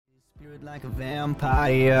Like a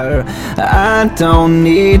vampire, I don't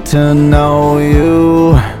need to know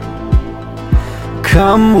you.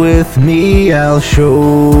 Come with me, I'll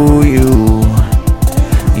show you.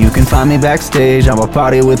 You can find me backstage, I'm a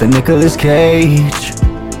party with a Nicolas Cage.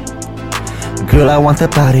 Girl, I want the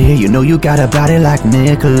body, you know you got a body like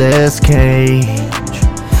Nicolas Cage.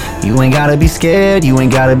 You ain't gotta be scared, you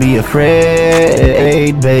ain't gotta be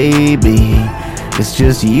afraid, baby. It's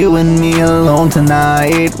just you and me alone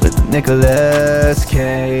tonight with Nicolas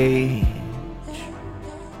Cage.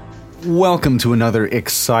 Welcome to another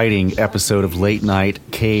exciting episode of Late Night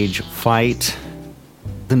Cage Fight,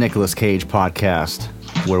 the Nicolas Cage podcast,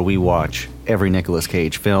 where we watch every Nicolas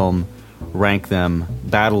Cage film, rank them,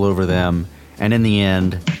 battle over them, and in the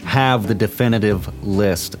end, have the definitive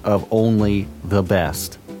list of only the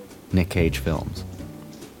best Nick Cage films.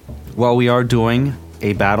 While we are doing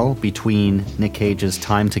a battle between Nick Cage's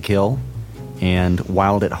Time to Kill and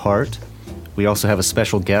Wild at Heart, we also have a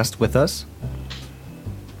special guest with us,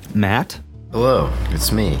 Matt. Hello,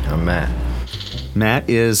 it's me. I'm Matt. Matt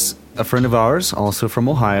is a friend of ours, also from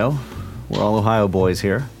Ohio. We're all Ohio boys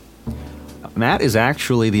here. Matt is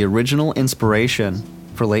actually the original inspiration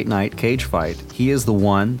for Late Night Cage Fight. He is the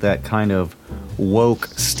one that kind of woke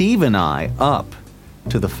Steve and I up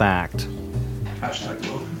to the fact,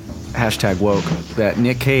 hashtag woke, that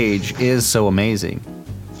Nick Cage is so amazing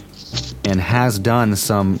and has done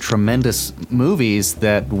some tremendous movies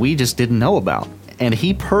that we just didn't know about. And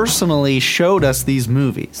he personally showed us these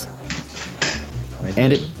movies.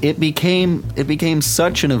 And it became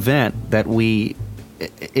such an event that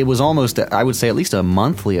it was almost, I would say, at least a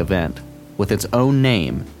monthly event with its own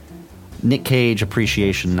name, Nick Cage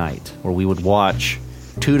Appreciation Night, where we would watch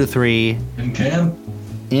 2 to 3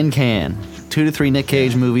 in can 2 to 3 Nick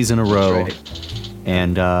Cage movies in a row, right,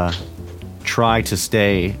 and try to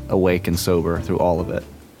stay awake and sober through all of it.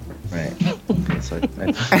 Right. So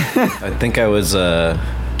I think I was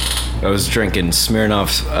drinking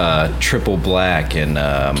Smirnoff's Triple Black and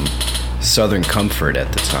Southern Comfort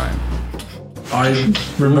at the time. I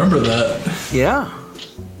remember that. Yeah.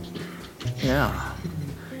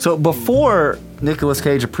 So before Nicolas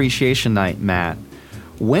Cage Appreciation Night, Matt,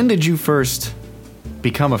 when did you first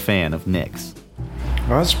become a fan of Nick's?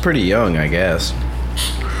 I was pretty young, I guess.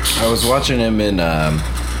 I was watching him in,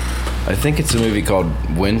 I think it's a movie called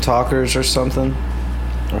Wind Talkers or something.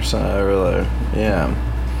 Yeah.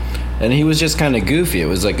 And he was just kind of goofy. It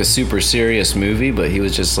was like a super serious movie, but he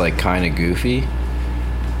was just like kind of goofy.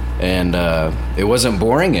 And it wasn't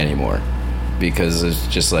boring anymore because it's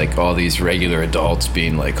just like all these regular adults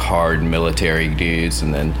being like hard military dudes,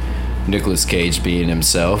 and then Nicolas Cage being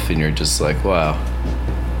himself, and you're just like, wow.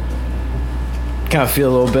 Kind of feel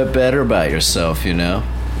a little bit better about yourself, you know?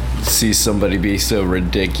 See somebody be so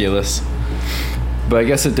ridiculous. But I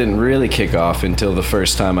guess it didn't really kick off until the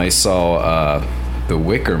first time I saw The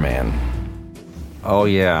Wicker Man. Oh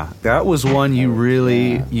yeah, that was one you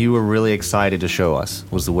were really excited to show us,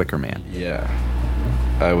 was The Wicker Man. Yeah.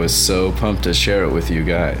 I was so pumped to share it with you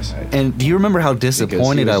guys. And do you remember how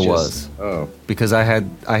disappointed I was? Oh. Because I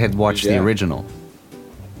had watched the original.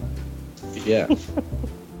 Yeah.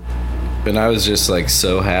 And I was just like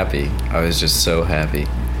so happy.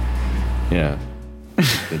 Yeah.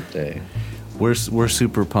 Good day. We're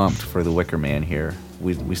super pumped for The Wicker Man here.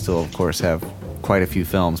 We still, of course, have quite a few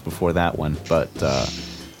films before that one, but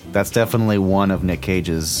that's definitely one of Nick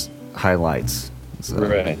Cage's highlights.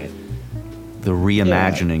 Right. The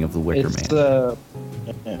reimagining of The Wicker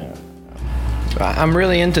Man. I'm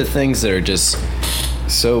really into things that are just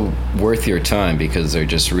so worth your time because they're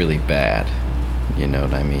just really bad. You know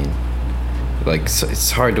what I mean? Like,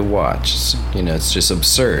 it's hard to watch. It's just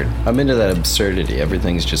absurd. I'm into that absurdity.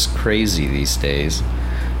 Everything's just crazy these days.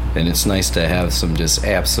 And it's nice to have some just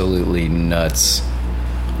absolutely nuts,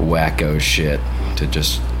 wacko shit to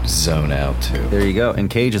just zone out to. There you go.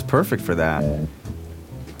 And Cage is perfect for that.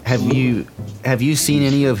 Have you seen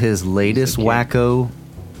any of his latest wacko,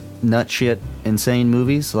 nut shit, insane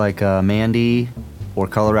movies like Mandy or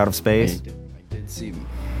Color Out of Space?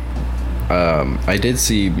 I did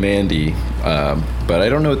see Mandy, but I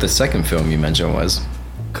don't know what the second film you mentioned was.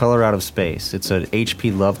 Color Out of Space. It's an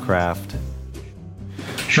H.P. Lovecraft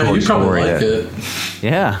short you story. Like it.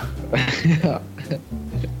 Yeah.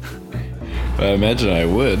 I imagine I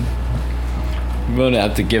would. I'm gonna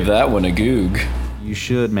have to give that one a goog. You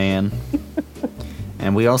should, man.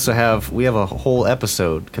 And we also have a whole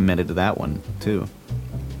episode committed to that one too.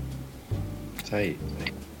 Tight.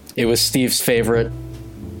 It was Steve's favorite.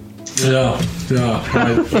 Yeah.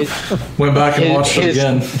 I went back and watched it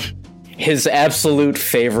again. His absolute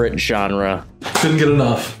favorite genre. Couldn't get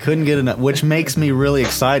enough. Couldn't get enough, which makes me really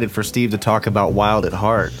excited for Steve to talk about Wild at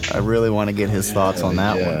Heart. I really want to get his thoughts on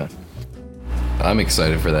that one. I'm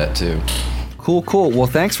excited for that too. Cool. Well,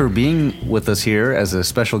 thanks for being with us here as a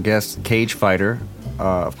special guest cage fighter.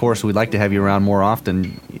 Of course, we'd like to have you around more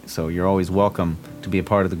often, so you're always welcome to be a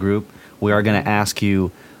part of the group. We are going to ask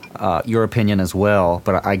you your opinion as well,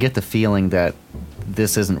 but I get the feeling that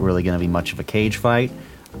this isn't really going to be much of a cage fight.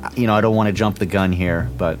 I don't want to jump the gun here,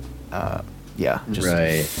 but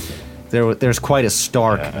right. There's quite a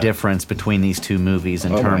stark difference between these two movies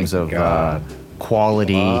in terms of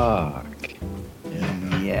quality.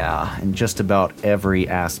 Yeah, in just about every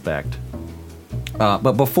aspect.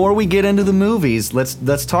 But before we get into the movies,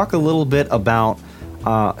 let's talk a little bit about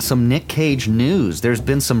some Nick Cage news. There's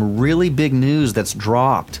been some really big news that's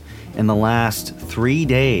dropped in the last 3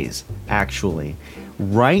 days, actually.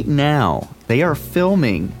 Right now, they are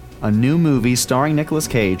filming a new movie starring Nicolas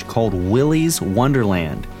Cage called Willy's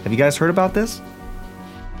Wonderland. Have you guys heard about this?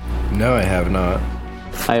 No, I have not.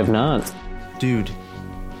 I have not. Dude,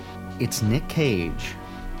 it's Nick Cage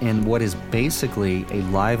in what is basically a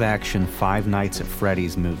live-action Five Nights at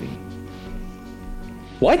Freddy's movie.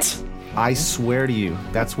 What? I swear to you,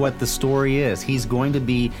 that's what the story is. He's going to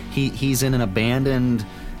be... He's in an abandoned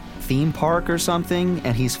theme park or something,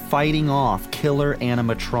 and he's fighting off killer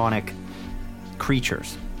animatronic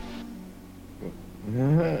creatures.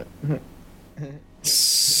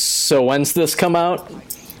 So when's this come out?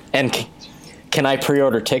 And can I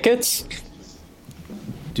pre-order tickets?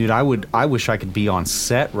 Dude, I wish I could be on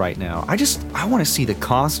set right now. I want to see the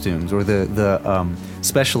costumes or the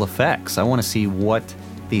special effects. I want to see what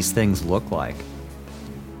these things look like.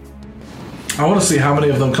 I want to see how many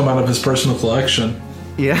of them come out of his personal collection.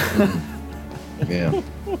 Yeah. Yeah.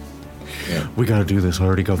 We got to do this. I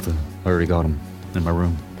already got them in my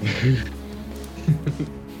room.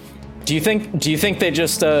 Do you think they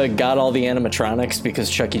just got all the animatronics because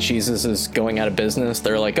Chuck E. Cheese's is going out of business?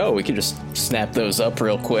 They're like, oh, we could just snap those up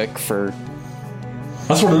real quick for...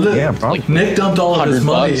 That's what it is. Yeah, probably. Nick dumped all of his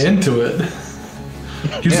money $100 into it.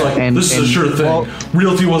 He's like, this is a sure thing. Well,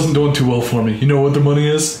 Realty wasn't doing too well for me. You know what the money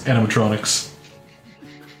is? Animatronics.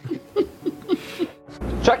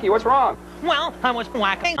 Chucky, what's wrong? Well, I was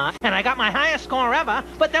whacking, and I got my highest score ever,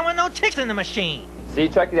 but there were no ticks in the machine. See,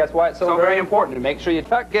 Chucky, that's why it's so very important to make sure you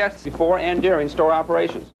tuck guests before and during store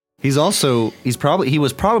operations. he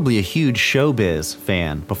was probably a huge Showbiz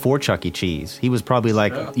fan before Chuck E. Cheese. He was probably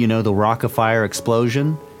like, the Rockafire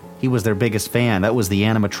Explosion. He was their biggest fan. That was the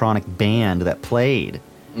animatronic band that played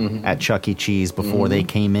at Chuck E. Cheese before they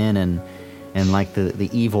came in and like the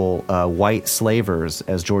evil white slavers,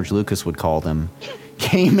 as George Lucas would call them,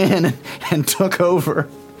 came in and took over.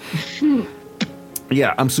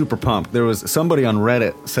 Yeah, I'm super pumped. There was somebody on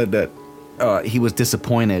Reddit said that he was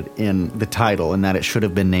disappointed in the title and that it should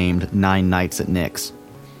have been named Nine Nights at Nick's.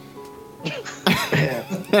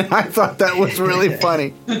 And I thought that was really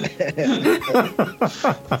funny.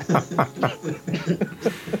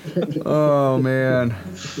 Oh, man.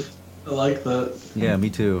 I like that. Yeah, me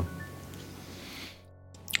too.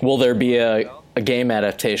 Will there be a game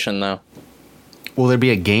adaptation, though? Will there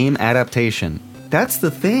be a game adaptation? That's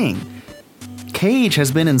the thing. Cage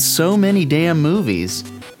has been in so many damn movies,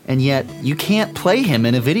 and yet you can't play him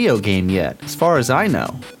in a video game yet, as far as I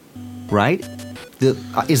know. Right?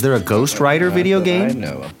 Is there a Ghost Rider video game? I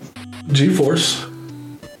know. GeForce.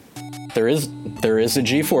 There is a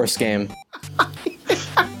GeForce game.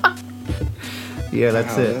 Yeah,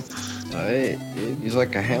 that's it. He's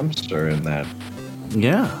like a hamster in that.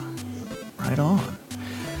 Yeah. Right on.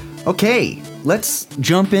 Okay, let's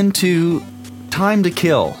jump into Time to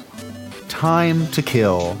Kill. Time to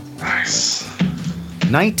Kill. Nice.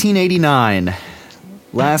 1989.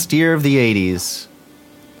 Last year of the 80s.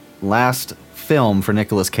 Last film for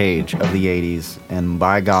Nicolas Cage of the 80s. And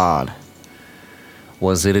by God,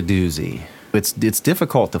 was it a doozy. It's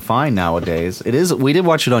difficult to find nowadays. It is. We did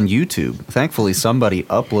watch it on YouTube. Thankfully, somebody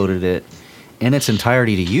uploaded it in its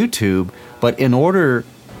entirety to YouTube. But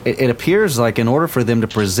it appears like in order for them to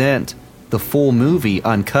present the full movie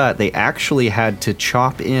uncut, they actually had to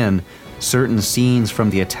chop in certain scenes from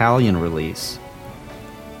the Italian release.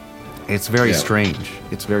 It's very strange.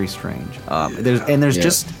 It's very strange.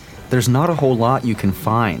 There's not a whole lot you can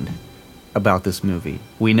find about this movie.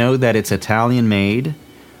 We know that it's Italian made.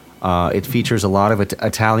 It features a lot of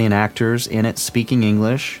Italian actors in it speaking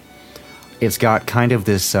English. It's got kind of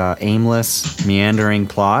this aimless, meandering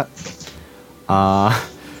plot.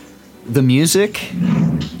 The music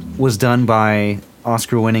was done by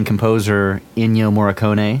Oscar-winning composer Ennio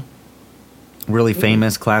Morricone. really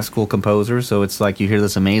famous classical composer. So it's like you hear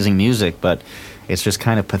this amazing music, but it's just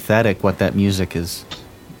kind of pathetic what that music is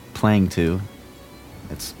playing to.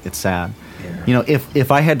 It's sad. Yeah. You know,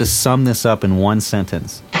 if I had to sum this up in one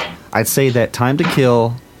sentence, I'd say that Time to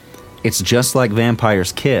Kill, it's just like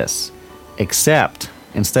Vampire's Kiss, except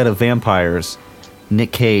instead of vampires,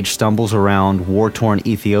 Nick Cage stumbles around war-torn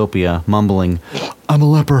Ethiopia mumbling, "I'm a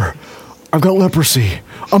leper. I've got leprosy.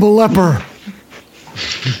 I'm a leper."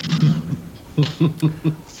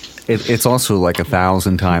 It's also like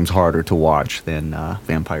 1,000 times harder to watch than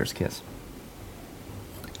Vampire's Kiss.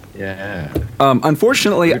 Yeah.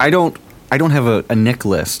 Unfortunately, I don't have a Nick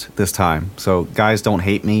list this time, so guys, don't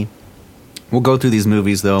hate me. We'll go through these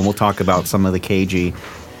movies though, and we'll talk about some of the cagey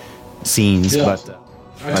scenes. Yeah. But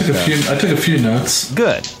I took a few notes.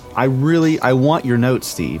 Good. I want your notes,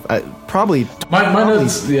 Steve. Probably my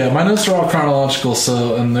notes. Yeah, my notes are all chronological.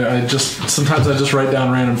 So, and sometimes I just write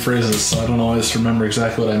down random phrases, so I don't always remember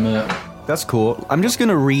exactly what I meant. That's cool. I'm just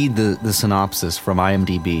gonna read the synopsis from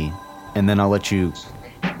IMDb, and then I'll let you.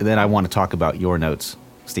 Then I want to talk about your notes,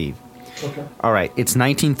 Steve. Okay. All right. It's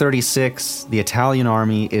 1936. The Italian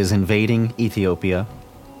army is invading Ethiopia.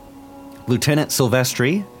 Lieutenant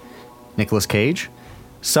Silvestri, Nicolas Cage,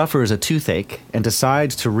 suffers a toothache and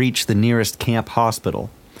decides to reach the nearest camp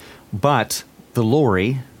hospital. But the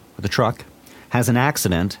lorry, or the truck, has an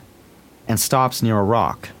accident and stops near a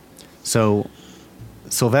rock. So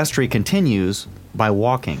Silvestri continues by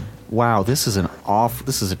walking. Wow, this is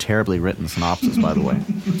a terribly written synopsis, by the way.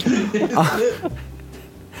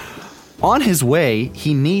 On his way,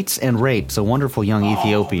 he meets and rapes a wonderful young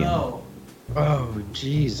Ethiopian. No. Oh,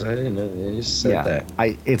 jeez, I didn't know they just said that.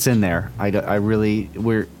 It's in there.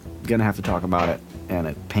 We're gonna have to talk about it, and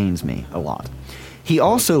it pains me a lot. He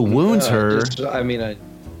also wounds her.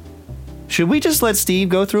 Should we just let Steve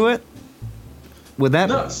go through it? Would that?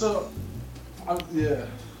 No. So, yeah.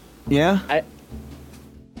 Yeah.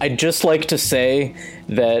 I'd just like to say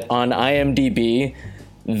that on IMDb,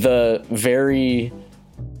 the very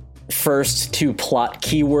first two plot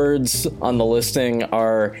keywords on the listing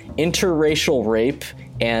are interracial rape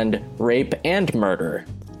and murder.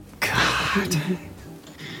 God.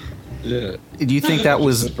 Yeah. Do you think that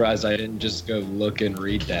was... I'm surprised I didn't just go look and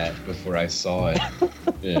read that before I saw it.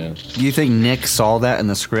 Yeah. Do you think Nick saw that in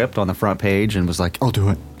the script on the front page and was like, I'll do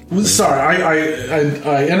it? Sorry,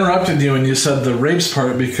 I interrupted you when you said the rapes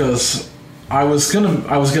part because I was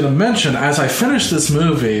gonna mention as I finished this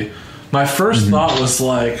movie, my first thought was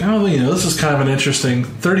like, this is kind of an interesting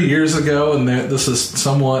 30 years ago, and this is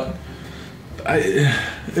somewhat.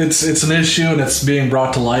 It's an issue and it's being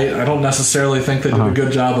brought to light. I don't necessarily think they did a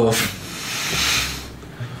good job of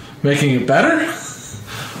making it better,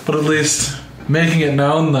 but at least making it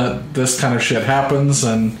known that this kind of shit happens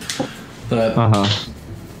and that.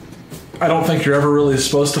 I don't think you're ever really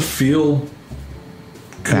supposed to feel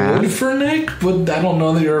good for Nick, but I don't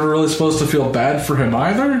know that you're ever really supposed to feel bad for him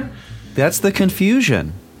either. That's the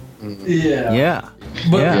confusion. Yeah. Yeah.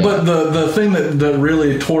 But the thing that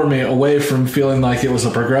really tore me away from feeling like it was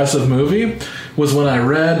a progressive movie was when I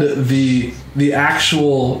read the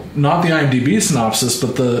actual, not the IMDb synopsis,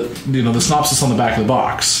 but the synopsis on the back of the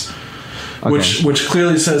box, which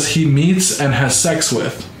clearly says he meets and has sex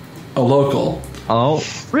with a local. Oh,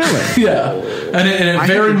 really? Yeah, and it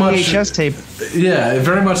very much VHS tape. Yeah, it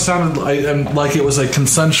very much sounded like it was a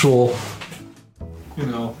consensual.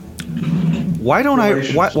 Why don't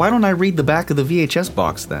I read the back of the VHS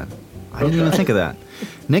box then? I didn't even think of that.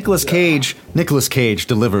 Nicolas Cage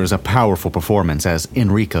delivers a powerful performance as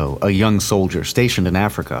Enrico, a young soldier stationed in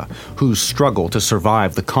Africa whose struggle to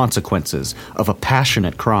survive the consequences of a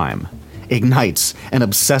passionate crime ignites an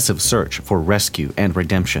obsessive search for rescue and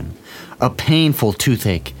redemption. A painful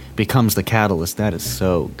toothache becomes the catalyst. That is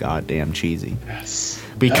so goddamn cheesy. Yes.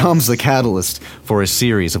 Becomes the catalyst for a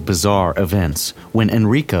series of bizarre events when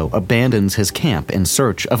Enrico abandons his camp in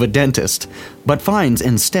search of a dentist, but finds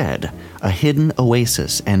instead a hidden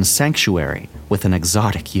oasis and sanctuary with an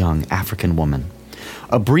exotic young African woman.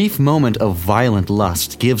 A brief moment of violent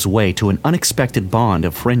lust gives way to an unexpected bond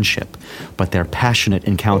of friendship, but their passionate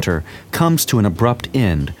encounter comes to an abrupt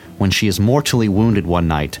end when she is mortally wounded one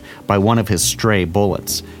night by one of his stray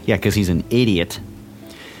bullets. Yeah, because he's an idiot.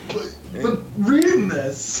 But reading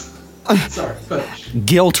this... Sorry, finish.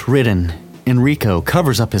 Guilt-ridden, Enrico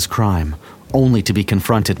covers up his crime, only to be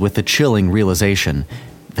confronted with the chilling realization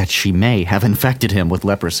that she may have infected him with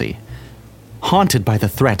leprosy. Haunted by the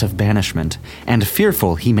threat of banishment, and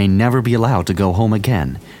fearful he may never be allowed to go home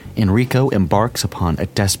again, Enrico embarks upon a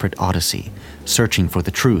desperate odyssey, searching for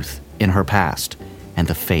the truth in her past and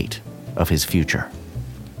the fate of his future.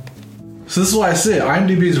 So this is why I say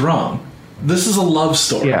IMDb's wrong. This is a love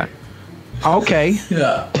story. Yeah. Okay.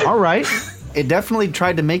 Yeah. All right. It definitely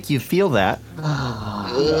tried to make you feel that.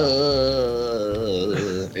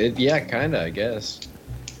 Yeah, kind of, I guess.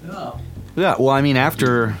 Yeah. Yeah. Well, I mean,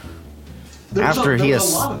 after he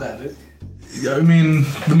has. a lot of that. I mean,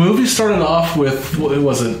 the movie started off with, what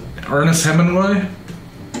was it, Ernest Hemingway?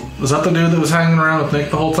 Was that the dude that was hanging around with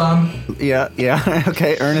Nick the whole time? Yeah.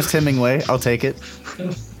 Okay, Ernest Hemingway. I'll take it.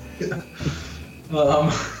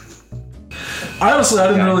 I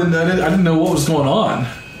didn't know what was going on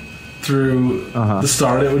through the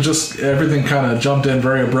start. It was just everything kind of jumped in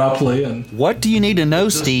very abruptly. And What do you need to know,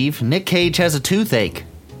 Steve? Nick Cage has a toothache.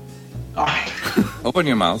 Open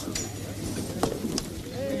your mouth.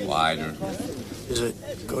 Wider. Is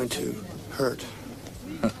it going to hurt?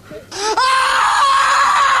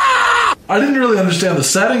 I didn't really understand the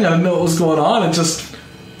setting. I didn't know what was going on. It just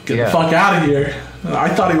get the fuck out of here. I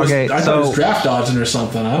thought he was. Okay, I thought he was draft dodging or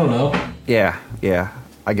something. I don't know. Yeah,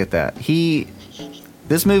 I get that.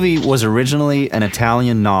 This movie was originally an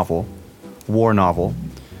Italian novel, war novel,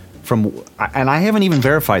 and I haven't even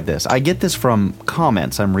verified this. I get this from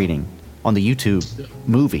comments I'm reading on the YouTube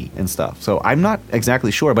movie and stuff. So I'm not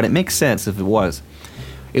exactly sure, but it makes sense if it was.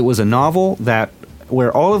 It was a novel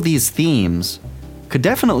where all of these themes could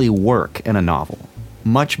definitely work in a novel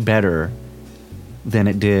much better than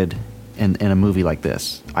it did in a movie like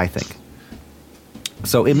this, I think.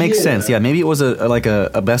 So it makes sense. Yeah, maybe it was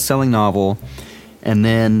a best-selling novel, and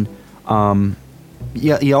then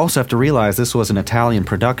you also have to realize this was an Italian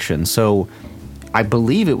production. So I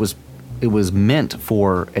believe it was meant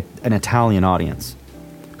for an Italian audience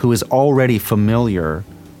who is already familiar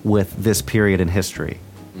with this period in history,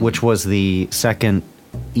 which was the Second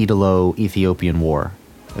Italo-Ethiopian War,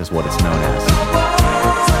 is what it's known as.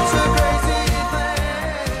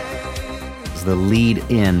 It's the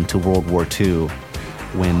lead-in to World War II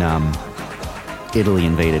when Italy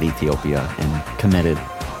invaded Ethiopia and committed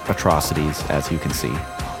atrocities, as you can see.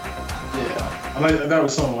 Yeah, and that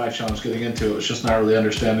was some of my challenge getting into it. It was just not really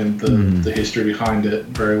understanding the history behind it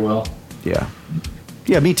very well. Yeah,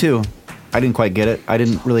 me too. I didn't quite get it. I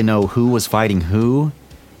didn't really know who was fighting who.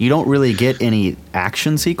 You don't really get any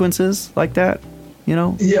action sequences like that, you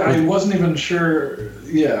know? Yeah, I wasn't even sure.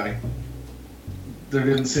 Yeah, there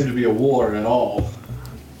didn't seem to be a war at all.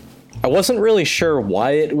 I wasn't really sure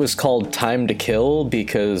why it was called Time to Kill,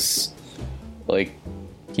 because, like,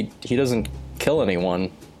 he doesn't kill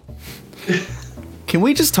anyone. Can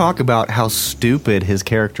we just talk about how stupid his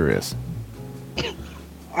character is?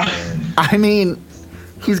 I mean,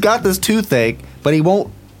 he's got this toothache, but he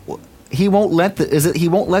won't let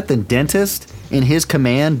the dentist in his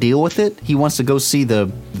command deal with it. He wants to go see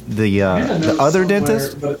the other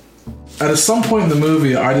dentist. But at some point in the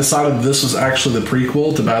movie, I decided this was actually the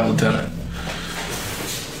prequel to Bad Lieutenant.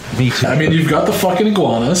 Me too. I mean, you've got the fucking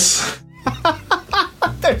iguanas.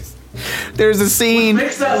 There's a scene. Which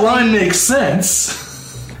makes that line make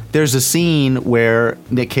sense. There's a scene where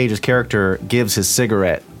Nick Cage's character gives his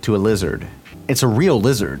cigarette to a lizard. It's a real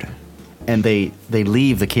lizard. And they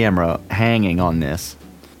leave the camera hanging on this.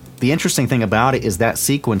 The interesting thing about it is that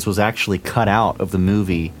sequence was actually cut out of the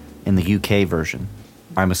movie in the UK version.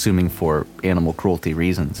 I'm assuming for animal cruelty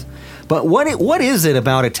reasons. But what is it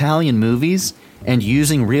about Italian movies and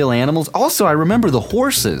using real animals? Also, I remember the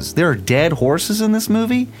horses. There are dead horses in this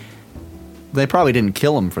movie. They probably didn't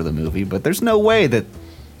kill them for the movie, but there's no way that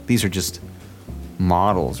these are just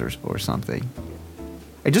models or something.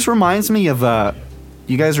 It just reminds me of...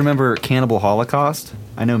 you guys remember Cannibal Holocaust?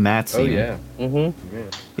 I know Matt's seen it. Mm-hmm.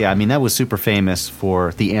 Yeah, I mean, that was super famous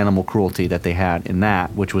for the animal cruelty that they had in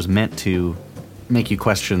that, which was meant to make you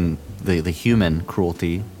question the human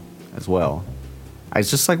cruelty as well. I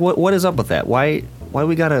was just like, what is up with that? Why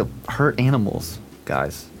we gotta hurt animals,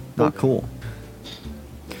 guys? Not cool.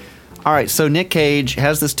 All right, so Nick Cage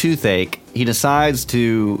has this toothache. He decides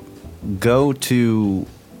to go to...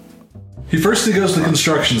 He goes to the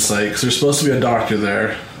construction site because there's supposed to be a doctor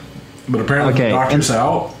there. But apparently the doctor's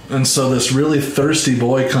out. And so this really thirsty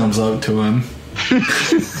boy comes up to him.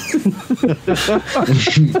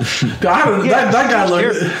 That guy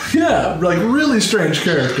looked... Yeah, like really strange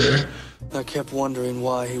character. I kept wondering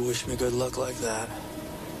why he wished me good luck like that.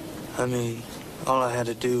 I mean, all I had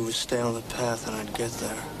to do was stay on the path and I'd get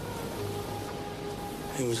there.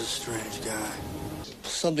 He was a strange guy.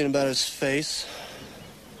 Something about his face.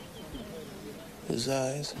 His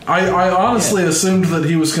eyes. I honestly assumed that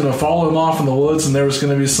he was going to follow him off in the woods and there was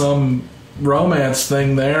going to be some romance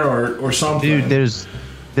thing there or something. Dude,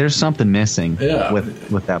 there's something missing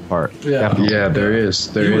with that part. Yeah, Definitely. Yeah, there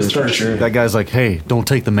is. There is for sure. That guy's like, hey, don't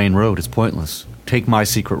take the main road. It's pointless. Take my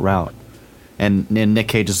secret route. And Nick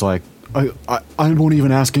Cage is like, I won't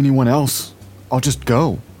even ask anyone else. I'll just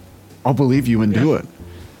go. I'll believe you and do it.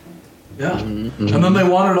 Yeah. And then they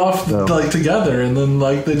wandered off like together, and then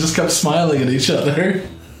like they just kept smiling at each other.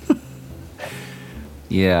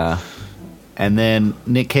 Yeah. And then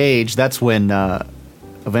Nick Cage, that's when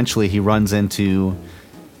eventually he runs into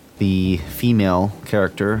the female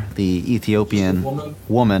character, the Ethiopian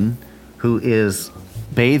woman, who is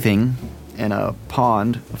bathing in a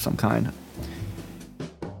pond of some kind.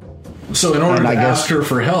 So in order to ask her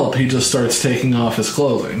for help, he just starts taking off his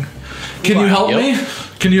clothing. Can you help me?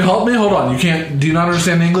 Can you help me? Hold on. You can't. Do you not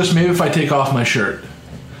understand English? Maybe if I take off my shirt.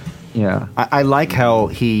 Yeah. I like how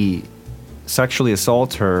he sexually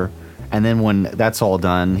assaults her, and then when that's all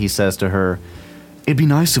done, he says to her, "It'd be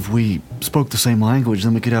nice if we spoke the same language,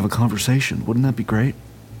 then we could have a conversation. Wouldn't that be great?"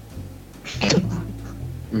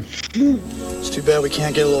 It's too bad we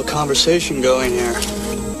can't get a little conversation going here.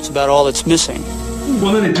 It's about all that's missing.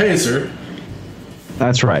 Well, then he pays her.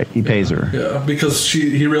 That's right. He pays her. Yeah, because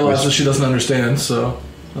he realizes she doesn't understand, so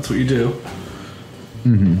that's what you do.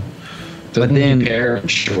 Mm-hmm. But then he pay her in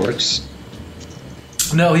shorts.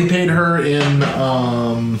 No, he paid her in.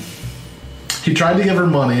 He tried to give her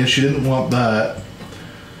money, and she didn't want that.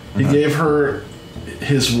 He gave her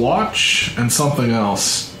his watch and something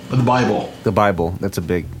else. The Bible. The Bible. That's a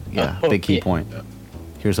big key point.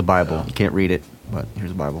 Here's a Bible. You can't read it, but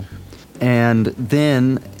here's a Bible. And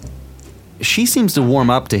then she seems to warm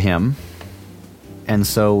up to him, and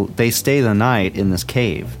so they stay the night in this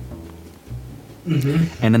cave.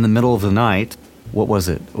 Mm-hmm. And in the middle of the night, what was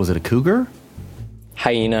it? Was it a cougar?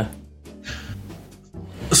 Hyena.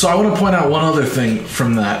 So I want to point out one other thing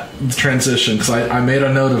from that transition, because I made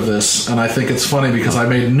a note of this, and I think it's funny because I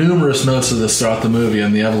made numerous notes of this throughout the movie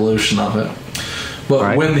and the evolution of it.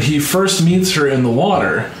 But when he first meets her in the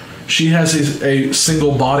water, she has a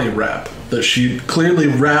single body wrap that she clearly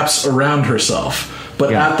wraps around herself.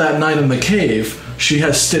 But at that night in the cave, she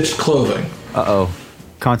has stitched clothing. Uh-oh.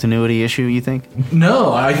 Continuity issue, you think?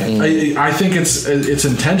 No, I think it's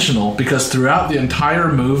intentional, because throughout the entire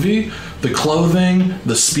movie, the clothing,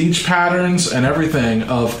 the speech patterns, and everything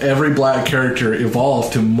of every black character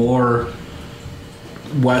evolved to more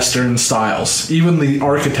Western styles. Even the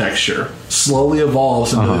architecture slowly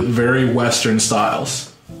evolves into very Western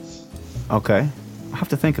styles. Okay. I'll have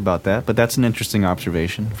to think about that, but that's an interesting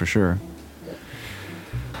observation, for sure.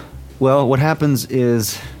 Well, what happens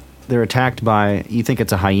is they're attacked by, you think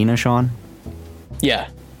it's a hyena, Sean? Yeah.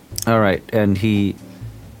 All right, and he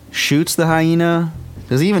shoots the hyena.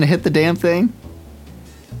 Does he even hit the damn thing?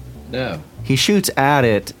 No. He shoots at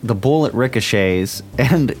it, the bullet ricochets,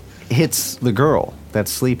 and hits the girl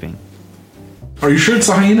that's sleeping. Are you sure it's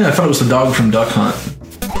a hyena? I thought it was the dog from Duck Hunt.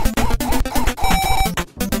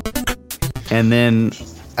 And then,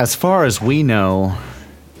 as far as we know,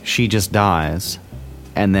 she just dies,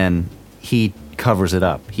 and then he covers it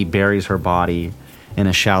up. He buries her body in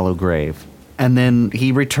a shallow grave. And then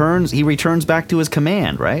he returns back to his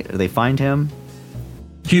command, right? They find him.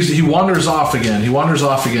 He wanders off again.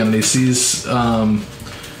 And he sees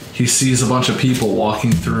a bunch of people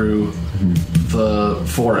walking through the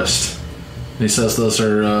forest. And he says those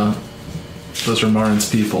are Marin's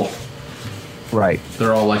people. Right.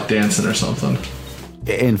 They're all like dancing or something.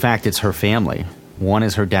 In fact, it's her family. One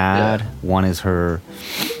is her dad, one is her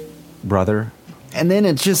brother. And then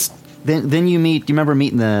it's just then you remember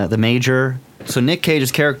meeting the major? So Nick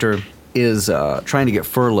Cage's character is trying to get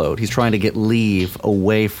furloughed. He's trying to get leave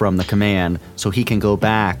away from the command so he can go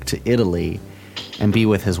back to Italy and be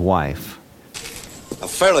with his wife. A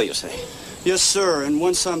furlough, you say? Yes, sir. And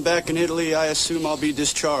once I'm back in Italy, I assume I'll be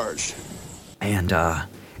discharged.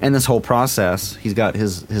 And this whole process, he's got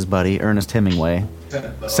his buddy, Ernest Hemingway,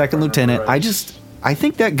 second lieutenant. I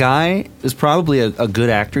think that guy is probably a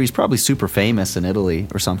good actor. He's probably super famous in Italy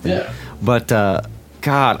or something. Yeah. But,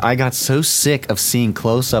 God, I got so sick of seeing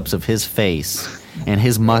close-ups of his face and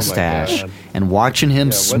his mustache and watching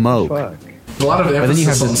him smoke. A lot of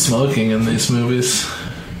emphasis on smoking in these movies.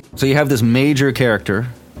 So you have this major character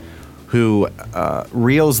who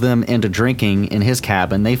reels them into drinking in his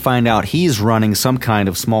cabin. They find out he's running some kind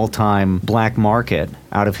of small-time black market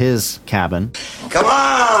out of his cabin. Come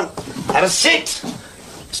on! Have a seat!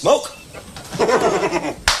 Smoke!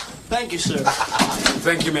 Thank you, sir.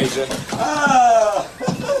 Thank you, Major.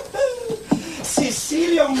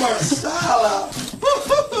 Cecilia Marsala!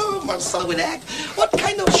 Marsala with act? What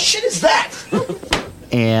kind of shit is that?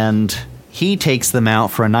 And he takes them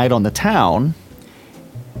out for a night on the town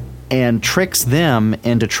and tricks them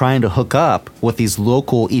into trying to hook up with these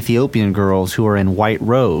local Ethiopian girls who are in white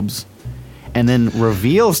robes, and then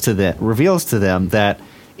reveals to them that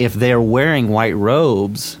if they're wearing white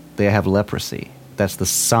robes, They have leprosy. That's the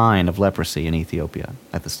sign of leprosy in Ethiopia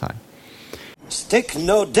at this time. Stick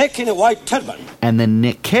no dick in a white turban. And then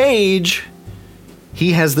Nick Cage,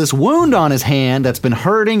 he has this wound on his hand that's been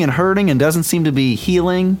hurting and doesn't seem to be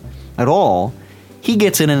healing at all. He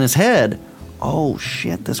gets it in his head. Oh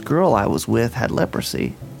shit, this girl I was with had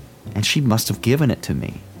leprosy, and she must have given it to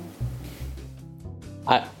me.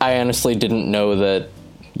 I honestly didn't know that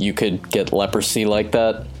you could get leprosy like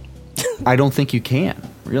that. I don't think you can,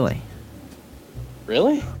 really.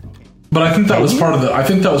 Really? But I think that was part of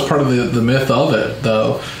the myth of it,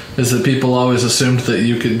 though, is that people always assumed that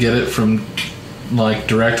you could get it from like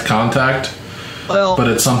direct contact. Well, but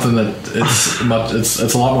it's something that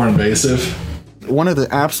it's a lot more invasive. One of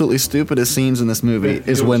the absolutely stupidest scenes in this movie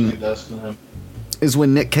is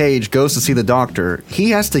when Nick Cage goes to see the doctor. He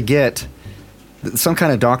has to get some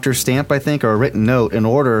kind of doctor stamp, I think, or a written note in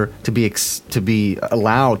order to be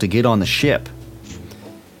allowed to get on the ship.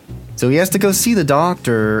 So he has to go see the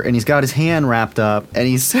doctor, and he's got his hand wrapped up, and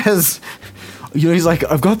he says, he's like,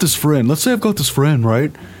 I've got this friend. Let's say I've got this friend,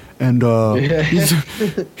 right? And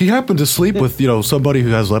he happened to sleep with, somebody who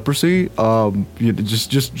has leprosy.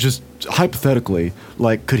 Just hypothetically,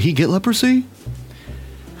 like, could he get leprosy?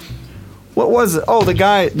 What was it? Oh, the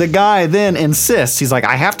guy then insists. He's like,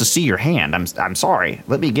 I have to see your hand. I'm sorry.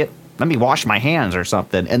 Let me wash my hands or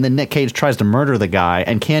something. And then Nick Cage tries to murder the guy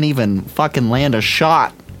and can't even fucking land a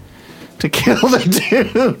shot to kill the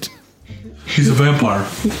dude. He's a vampire.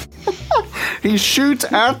 He shoots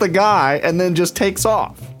at the guy and then just takes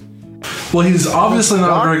off. Well, he's obviously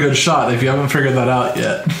not a very good shot if you haven't figured that out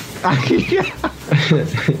yet.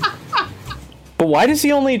 But why does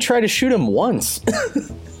he only try to shoot him once?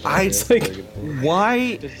 It's like,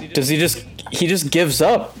 why does he just gives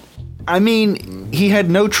up? I mean, he had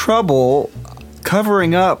no trouble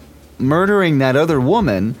covering up murdering that other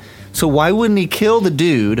woman, so why wouldn't he kill the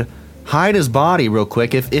dude, hide his body real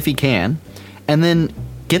quick if he can, and then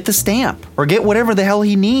get the stamp or get whatever the hell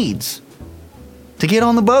he needs to get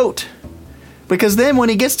on the boat? Because then when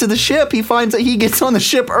he gets to the ship, he finds that he gets on the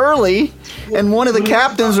ship early, and one of the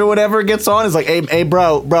captains or whatever gets on. Is like, hey,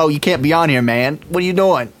 bro, you can't be on here, man. What are you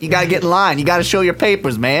doing? You gotta get in line. You gotta show your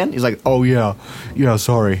papers, man. He's like, oh yeah,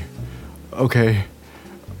 sorry. Okay.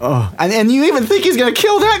 And you even think he's gonna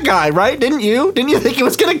kill that guy, right? Didn't you? Didn't you think he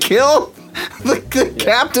was gonna kill the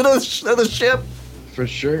captain of the ship? For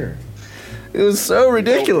sure. It was so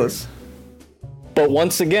ridiculous. But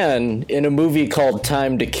once again, in a movie called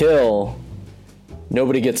Time to Kill,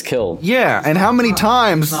 nobody gets killed. Yeah, and how many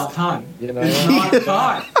times? It's not time. It's not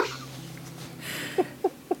time.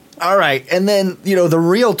 All right, and then, the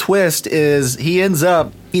real twist is he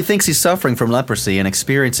thinks he's suffering from leprosy and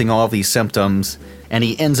experiencing all these symptoms, and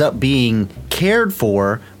he ends up being cared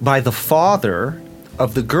for by the father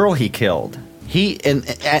of the girl he killed. He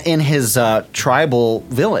in his tribal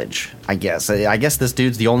village, I guess. I guess this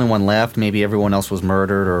dude's the only one left. Maybe everyone else was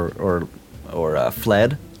murdered or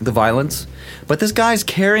fled the violence. But this guy's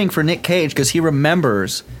caring for Nick Cage because he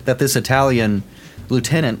remembers that this Italian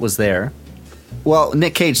lieutenant was there. Well,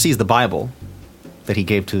 Nick Cage sees the Bible that he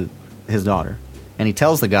gave to his daughter, and he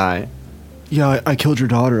tells the guy, yeah, I killed your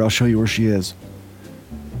daughter. I'll show you where she is.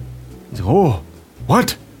 He's like, oh,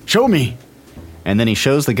 what? Show me. And then he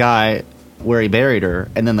shows the guy where he buried her,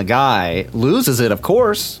 and then the guy loses it, of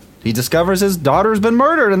course. He discovers his daughter's been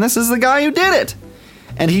murdered, and this is the guy who did it.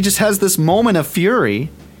 And he just has this moment of fury,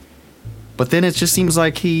 but then it just seems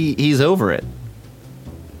like he's over it.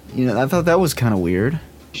 I thought that was kind of weird.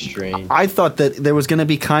 Strange. I thought that there was going to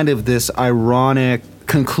be kind of this ironic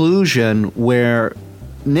conclusion where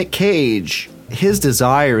Nick Cage, his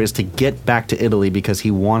desire is to get back to Italy because he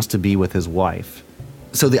wants to be with his wife.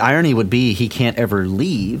 So the irony would be he can't ever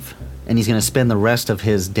leave, and he's going to spend the rest of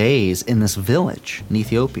his days in this village in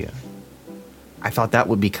Ethiopia. I thought that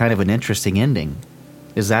would be kind of an interesting ending.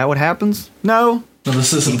 Is that what happens? No. No,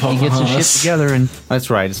 this isn't Pocahontas. He gets his shit together and... That's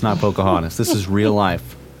right, it's not Pocahontas. This is real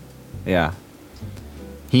life. Yeah.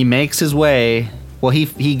 He makes his way... Well, he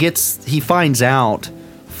finds out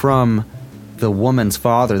from the woman's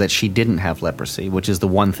father that she didn't have leprosy, which is the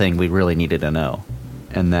one thing we really needed to know.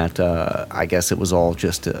 And that, I guess it was all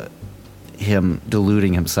just him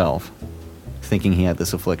deluding himself, thinking he had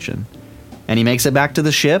this affliction. And he makes it back to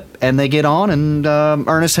the ship, and they get on, and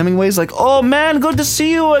Ernest Hemingway's like, oh man, good to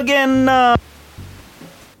see you again. Are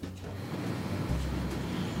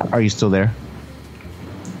you still there?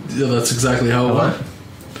 Yeah, that's exactly how it went.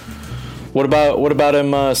 What about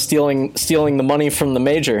him stealing the money from the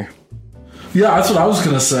major? Yeah, that's what I was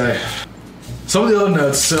gonna say. Some of the other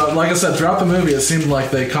notes, so like I said, throughout the movie, it seemed like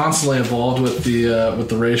they constantly evolved with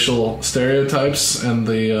the racial stereotypes and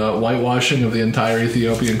the whitewashing of the entire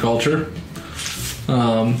Ethiopian culture.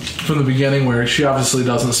 From the beginning, where she obviously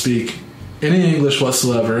doesn't speak any English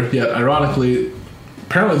whatsoever, yet ironically,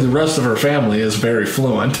 apparently the rest of her family is very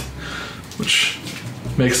fluent, which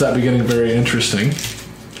makes that beginning very interesting.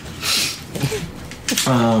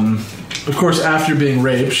 Of course, after being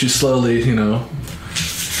raped, she slowly,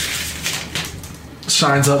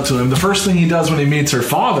 shines up to him. The first thing he does when he meets her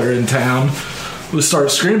father in town was start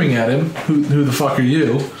screaming at him, who the fuck are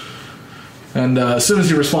you? And as soon as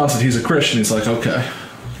he responds that he's a Christian, he's like, okay,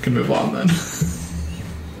 I can move on then.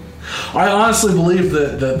 I honestly believe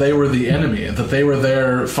that they were the enemy, that they were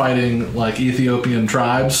there fighting like Ethiopian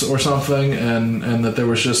tribes or something, and that there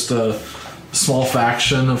was just a small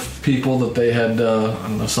faction of people that they had,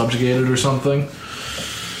 subjugated or something.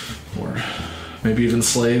 Or maybe even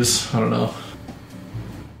slaves, I don't know.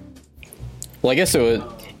 Well, I guess it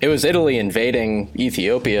was Italy invading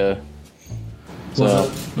Ethiopia. So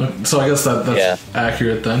I guess that's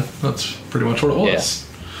accurate then. That's pretty much what it was. Yeah.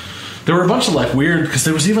 There were a bunch of like weird, because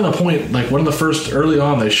there was even a point, like one of the first, early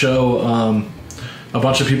on, they show a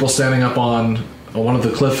bunch of people standing up on one of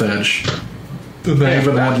the cliff edge. And they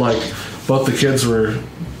even had like, both the kids were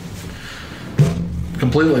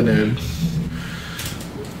completely nude.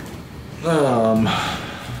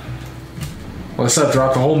 Like I said,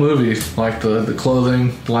 throughout the whole movie, like the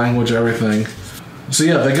clothing, language, everything. So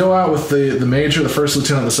yeah, they go out with the major, the first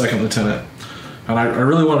lieutenant, the second lieutenant. And I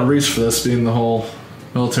really want to reach for this, being the whole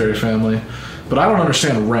military family. But I don't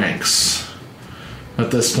understand ranks at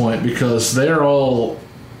this point, because they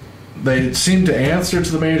seem to answer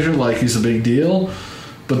to the major like he's a big deal.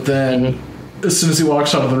 But then as soon as he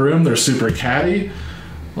walks out of the room, they're super catty,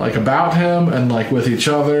 like about him and like with each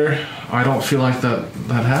other. I don't feel like that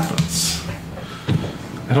happens.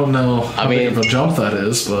 I don't know how big of a jump that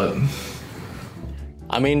is, but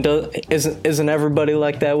I mean, isn't everybody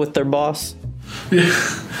like that with their boss? Yeah,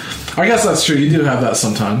 I guess that's true. You do have that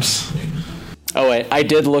sometimes. Oh wait, I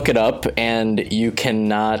did look it up, and you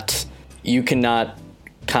cannot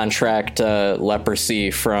contract leprosy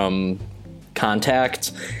from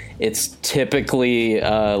contact. It's typically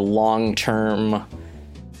long-term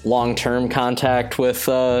contact with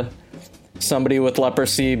somebody with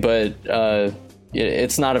leprosy, but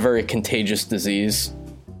it's not a very contagious disease,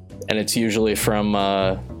 and it's usually from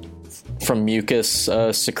mucus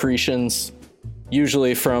secretions,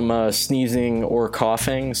 usually from sneezing or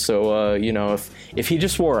coughing. So if he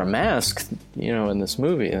just wore a mask, in this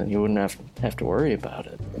movie, then you wouldn't have to worry about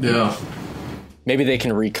it. Yeah. Maybe they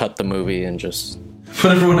can recut the movie and just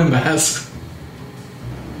put everyone in masks.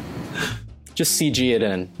 Just CG it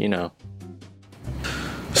in,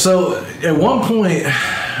 So at one point,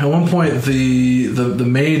 the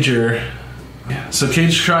major. So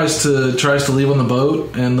Cage tries to leave on the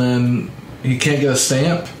boat, and then he can't get a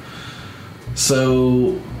stamp.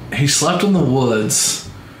 So he slept in the woods,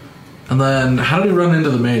 and then how did he run into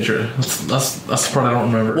the major? That's the part I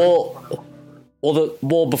don't remember.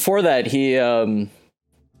 Well, before that, he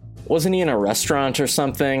wasn't he in a restaurant or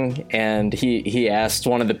something, and he asked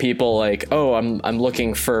one of the people like, "Oh, I'm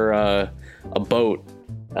looking for a boat."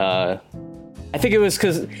 I think it was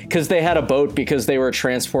because they had a boat because they were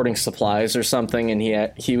transporting supplies or something, and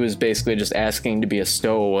he was basically just asking to be a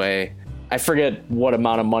stowaway. I forget what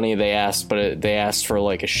amount of money they asked, but they asked for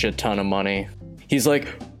like a shit ton of money. He's like,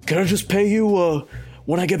 "Can I just pay you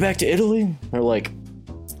when I get back to Italy?" They're like,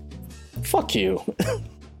 "Fuck you."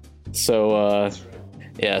 So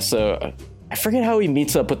I forget how he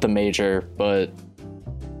meets up with the major, but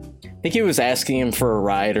I think he was asking him for a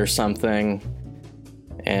ride or something,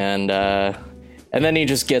 and then he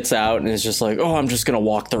just gets out and is just like, "Oh, I'm just gonna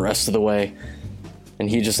walk the rest of the way," and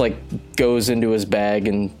he just like goes into his bag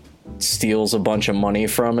and steals a bunch of money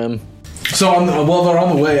from him. So while they're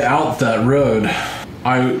on the way out that road,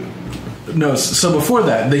 so before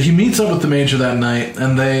that, he meets up with the major that night,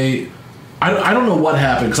 and I don't know what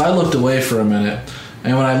happened, because I looked away for a minute,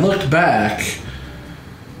 and when I looked back,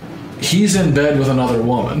 he's in bed with another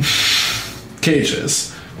woman, Cage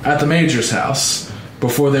is, at the major's house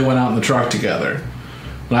before they went out in the truck together.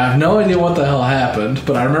 And I have no idea what the hell happened,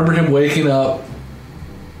 but I remember him waking up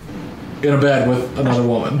in a bed with another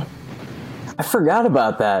woman. I forgot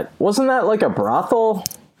about that. Wasn't that like a brothel?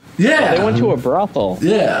 Yeah. They went to a brothel.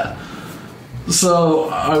 Yeah. So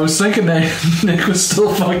I was thinking that Nick was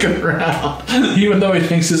still fucking around, even though he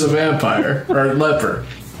thinks he's a vampire or a leper.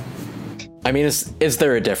 I mean, is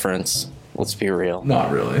there a difference? Let's be real.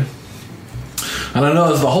 Not really. And I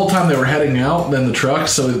know the whole time they were heading out in the truck,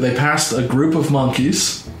 so they passed a group of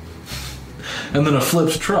monkeys. and then a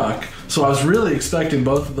flipped truck. So I was really expecting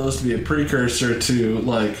both of those to be a precursor to,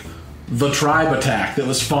 like, the tribe attack that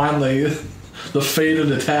was finally the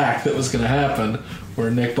fated attack that was going to happen,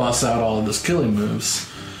 where Nick busts out all of his killing moves.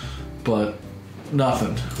 But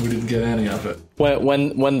nothing. We didn't get any of it.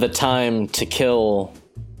 When the time to kill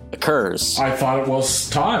occurs. I thought it was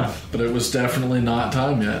time, but it was definitely not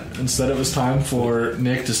time yet. Instead, it was time for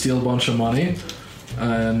Nick to steal a bunch of money,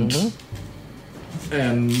 and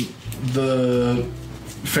the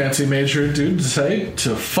fancy major dude to say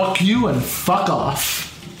to fuck you and fuck off.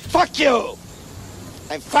 Fuck you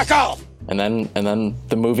and fuck off. And then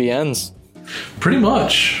the movie ends. Pretty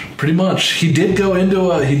much. He did go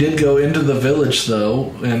into the village though,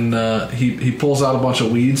 and he pulls out a bunch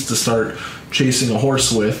of weeds to start chasing a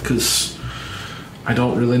horse with, because I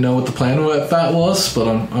don't really know what the plan with that was, but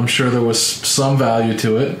I'm sure there was some value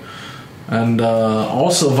to it. And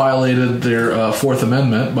also violated their Fourth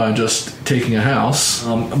Amendment by just taking a house.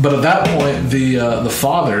 But at that point, the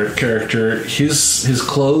father character, his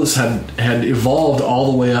clothes had evolved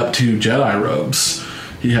all the way up to Jedi robes.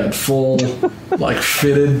 He had full, like,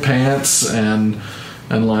 fitted pants and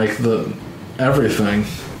like the everything.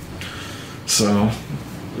 So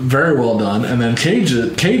very well done. And then Cage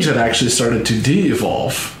had actually started to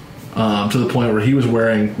de-evolve. To the point where he was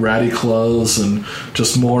wearing ratty clothes and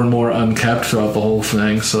just more and more unkept throughout the whole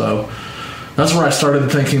thing. So that's where I started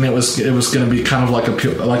thinking it was going to be kind of like a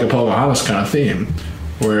Pocahontas kind of theme,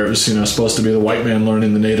 where it was, you know, supposed to be the white man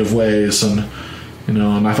learning the native ways, and, you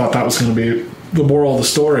know, and I thought that was going to be the moral of the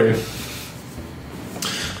story.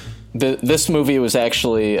 This movie was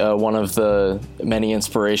actually one of the many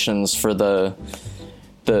inspirations for the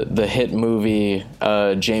hit movie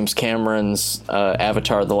James Cameron's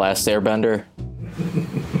Avatar: The Last Airbender.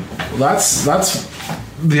 That's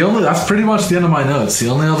pretty much the end of my notes. The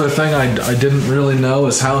only other thing I didn't really know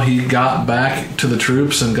is how he got back to the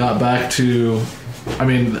troops and got back to, I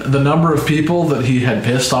mean, the number of people that he had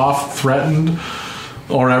pissed off, threatened,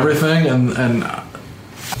 or everything, and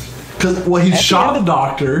because he shot a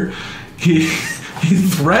doctor, he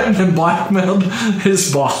threatened and blackmailed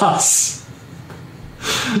his boss.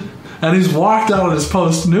 And he's walked out of his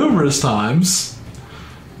post numerous times,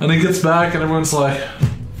 and he gets back and everyone's like,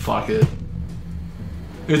 fuck it,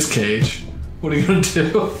 it's Cage, what are you gonna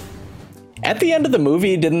do? At the end of the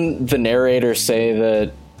movie, didn't the narrator say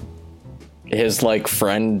that his, like,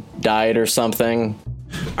 friend died or something?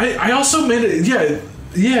 I also made it,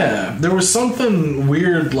 yeah, there was something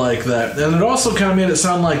weird like that, and it also kind of made it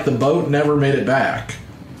sound like the boat never made it back,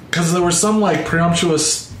 because there was some, like,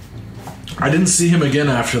 presumptuous, I didn't see him again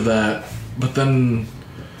after that, but then...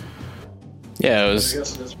 Yeah, it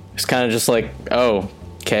was kind of just like, oh,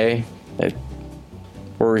 okay.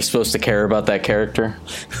 Were we supposed to care about that character?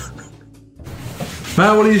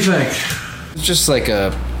 Matt, what do you think? It's just like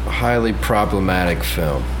a highly problematic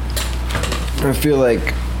film. I feel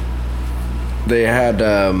like they had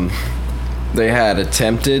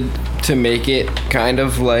attempted to make it kind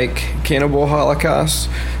of like Cannibal Holocaust,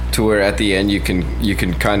 to where at the end you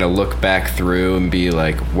can kind of look back through and be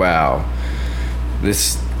like, wow,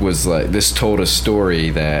 this told a story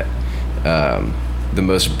that the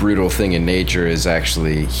most brutal thing in nature is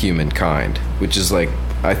actually humankind, which is, like,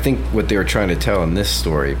 I think what they were trying to tell in this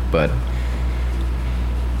story, but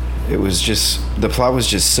it was just, the plot was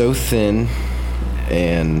just so thin.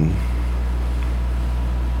 And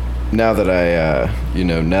now that I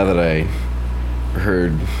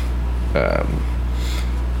heard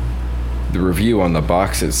the review on the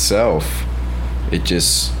box itself, it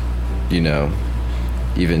just,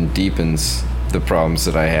 even deepens the problems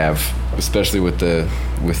that I have, especially with the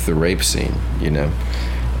rape scene,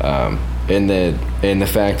 and the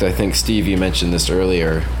fact, I think, Steve, you mentioned this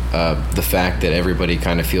earlier, the fact that everybody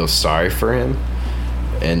kind of feels sorry for him,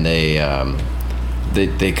 and they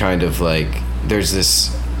kind of, like,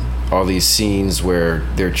 there's all these scenes where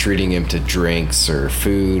they're treating him to drinks or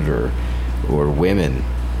food or women,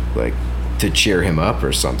 like, to cheer him up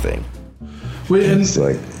or something. And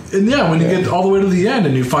when you get all the way to the end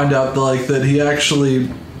and you find out, like, that he actually,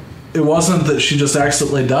 it wasn't that she just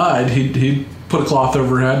accidentally died. He put a cloth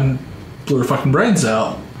over her head and blew her fucking brains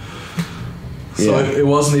out. So it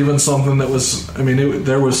wasn't even something that was,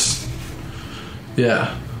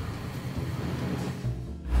 Yeah,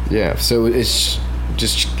 so it's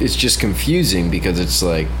just confusing, because it's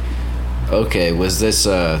like, okay, was this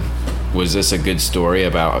a good story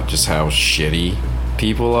about just how shitty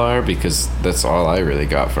people are? Because that's all I really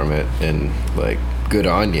got from it, and, like, good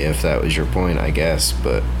on you if that was your point, I guess,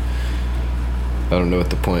 but I don't know what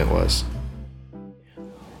the point was.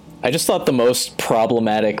 I just thought the most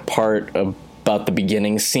problematic part about the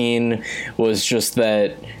beginning scene was just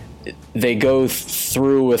that they go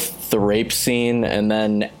through with the rape scene, and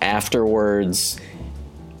then afterwards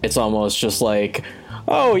it's almost just like,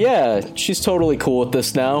 oh yeah, she's totally cool with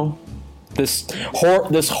this now. This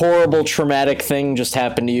horrible traumatic thing just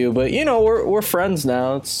happened to you, but you know, we're friends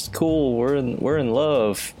now. It's cool. We're in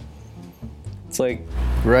love. It's like,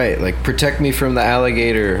 right, like protect me from the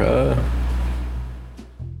alligator.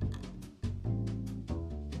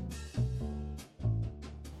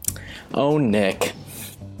 Oh, Nick.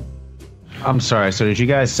 I'm sorry. So did you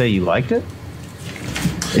guys say you liked it?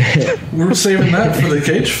 We're saving that for the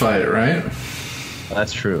cage fight, right?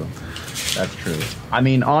 That's true. That's true. I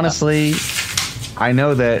mean, honestly, I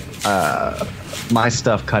know that my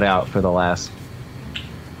stuff cut out for the last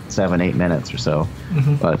 7-8 minutes or so,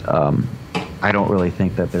 but I don't really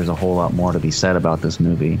think that there's a whole lot more to be said about this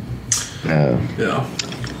movie. Yeah.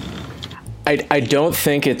 I don't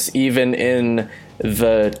think it's even in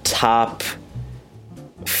the top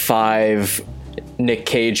 5 Nick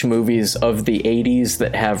Cage movies of the 80s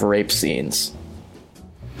that have rape scenes.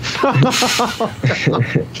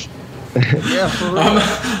 Yeah, for real.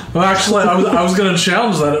 Well, actually, I was going to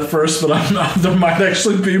challenge that at first, but there might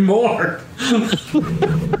actually be more.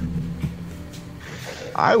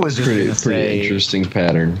 I was just pretty say, interesting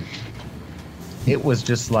pattern. It was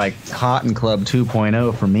just like Cotton Club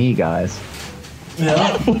 2.0 for me, guys.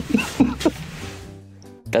 Yeah.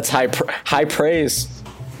 That's high praise.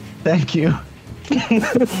 Thank you.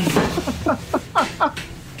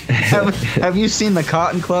 Have you seen the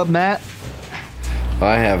Cotton Club, Matt?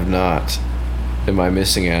 I have not. Am I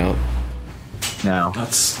missing out? No.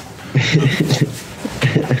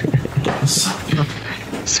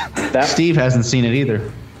 Steve hasn't seen it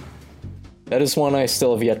either. That is one I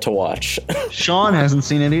still have yet to watch. Sean hasn't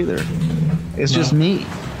seen it either. It's just me.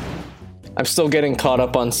 I'm still getting caught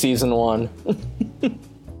up on season 1.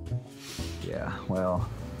 Yeah, well,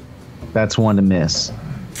 that's one to miss.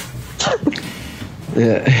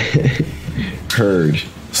 Yeah. Heard.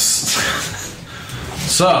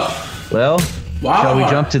 So, well, shall we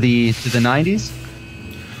jump to the 90s?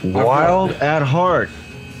 Wild at Heart,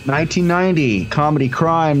 1990 comedy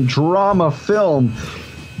crime drama film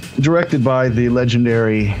directed by the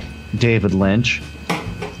legendary David Lynch.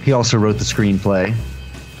 He also wrote the screenplay.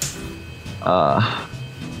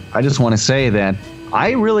 I just want to say that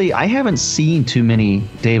I haven't seen too many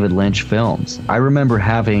David Lynch films. I remember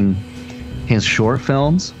having his short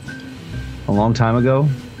films a long time ago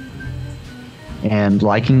and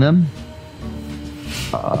liking them.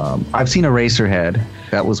 I've seen Eraserhead.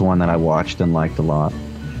 That was one that I watched and liked a lot.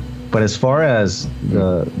 But as far as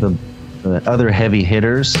the other heavy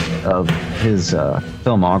hitters of his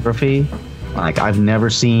filmography, like I've never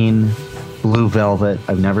seen Blue Velvet,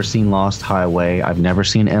 I've never seen Lost Highway, I've never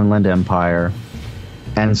seen Inland Empire.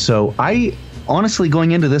 And so I honestly,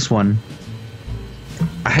 going into this one,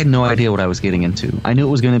 I had no idea what I was getting into. I knew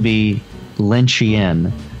it was going to be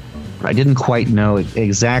Lynchian. I didn't quite know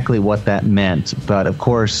exactly what that meant, but of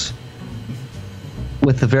course,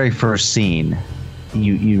 with the very first scene,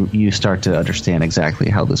 you start to understand exactly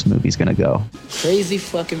how this movie's going to go. Crazy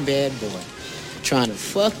fucking bad boy. Trying to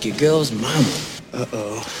fuck your girl's mama.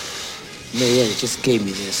 Uh-oh. Marietta just gave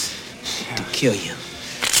me this to kill you.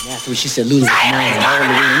 And after she said lose his mind all the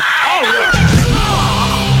way.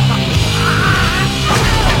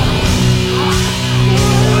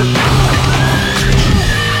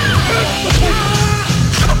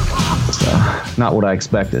 Not what I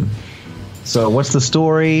expected. So what's the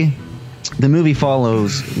story? The movie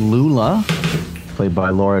follows Lula, played by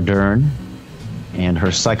Laura Dern, and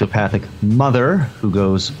her psychopathic mother, who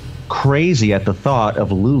goes crazy at the thought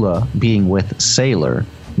of Lula being with Sailor,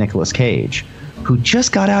 Nicolas Cage, who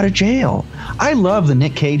just got out of jail. I love the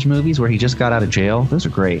Nick Cage movies where he just got out of jail. Those are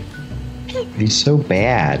great. He's so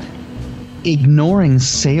bad. Ignoring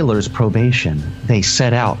Sailor's probation, they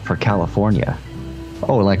set out for California.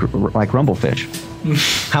 Oh, like Rumblefish.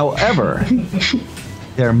 However,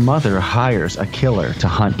 their mother hires a killer to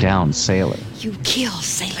hunt down Sailor. You kill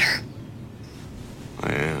Sailor.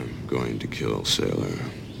 I am going to kill Sailor.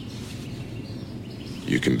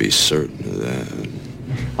 You can be certain of that.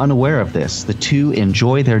 Unaware of this, the two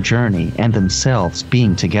enjoy their journey and themselves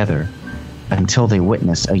being together until they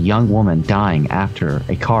witness a young woman dying after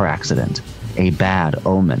a car accident, a bad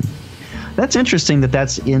omen. That's interesting that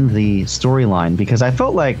that's in the storyline, because I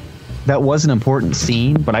felt like that was an important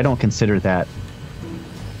scene, but I don't consider that,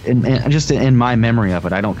 just in my memory of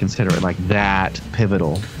it, I don't consider it like that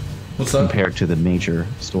pivotal. What's that? Compared to the major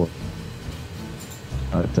story.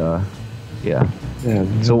 But, yeah. Yeah,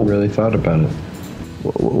 so really thought about it.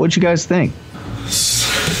 What'd you guys think?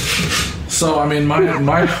 So, I mean,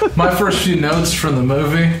 my first few notes from the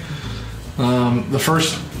movie, the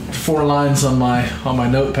first 4 lines on my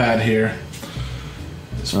notepad here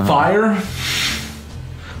is fire,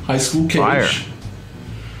 high school cage, Fire.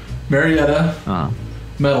 Marietta,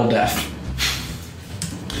 metal death.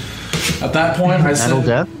 At that point, I sent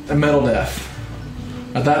a metal death.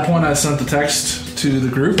 At that point, I sent the text to the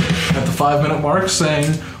group at the 5-minute mark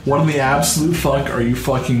saying, "What in the absolute fuck are you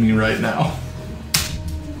fucking me right now?"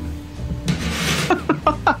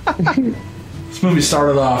 This movie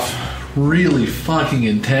started off really fucking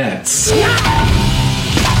intense.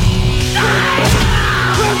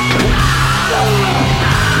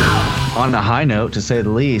 On a high note, to say the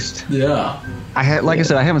least. Yeah. Like I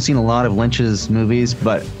said, I haven't seen a lot of Lynch's movies,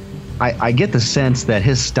 but I get the sense that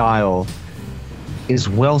his style is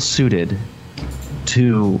well suited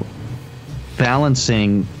to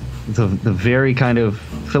balancing the very kind of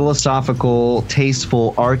philosophical,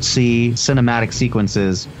 tasteful, artsy, cinematic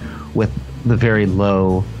sequences with the very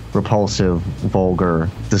low, repulsive, vulgar,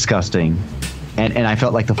 disgusting. And I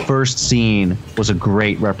felt like the first scene was a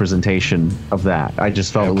great representation of that. I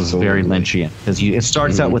just felt it was very Lynchian. It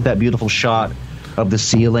starts out with that beautiful shot of the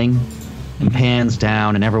ceiling and pans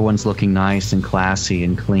down, and everyone's looking nice and classy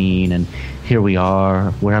and clean, and here we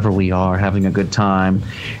are, wherever we are, having a good time.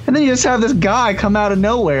 And then you just have this guy come out of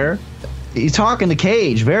nowhere. He's talking to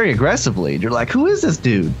Cage very aggressively. You're like, who is this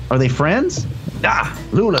dude? Are they friends?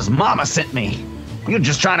 Lula's mama sent me. You're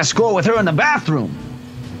just trying to score with her in the bathroom.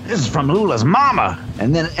 This is from Lula's mama.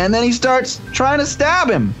 And then he starts trying to stab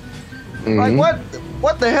him. Like,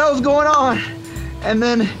 what the hell's going on? And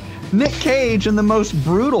then Nick Cage, in the most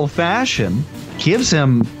brutal fashion, gives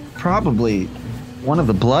him probably one of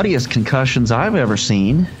the bloodiest concussions I've ever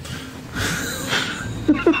seen.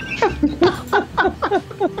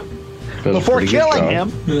 Before killing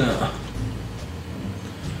him. Yeah.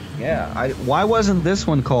 Yeah. Why wasn't this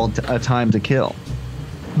one called A Time to Kill?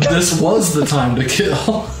 This was the time to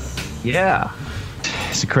kill. Yeah.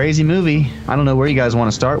 It's a crazy movie. I don't know where you guys want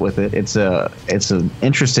to start with it. It's an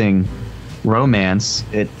interesting romance.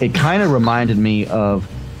 It kind of reminded me of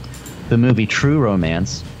the movie True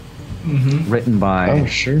Romance, written by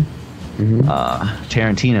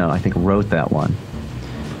Tarantino. I think wrote that one,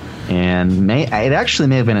 and it actually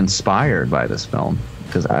may have been inspired by this film,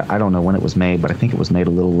 because I don't know when it was made, but I think it was made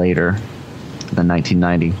a little later than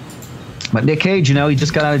 1990. But Nick Cage, he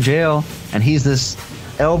just got out of jail, and he's this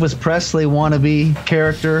Elvis Presley wannabe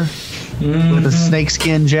character with a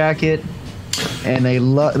snakeskin jacket, and they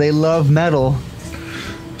love metal.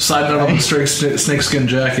 Side note on the snakeskin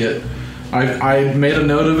jacket. I made a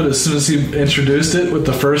note of it as soon as he introduced it with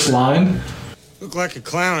the first line. Look like a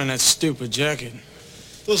clown in that stupid jacket.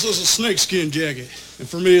 This is a snakeskin jacket, and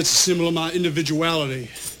for me it's a symbol of my individuality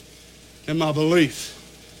and my belief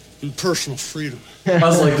in personal freedom. I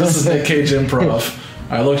was like, this is Nick Cage improv.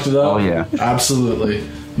 I looked it up. Oh, yeah. Absolutely.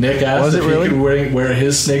 Nick asked if he could wear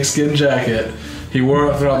his snakeskin jacket. He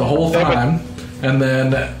wore it throughout the whole time. And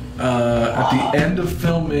then at the end of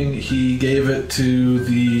filming, he gave it to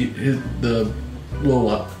the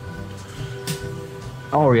Lola.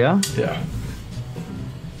 Oh, yeah? Yeah.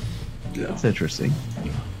 That's interesting.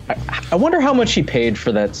 I wonder how much he paid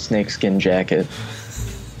for that snakeskin jacket.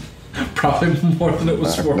 Probably more than it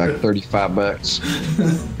was worth. Like $35.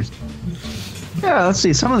 Yeah, let's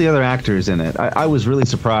see. Some of the other actors in it. I was really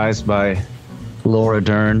surprised by Laura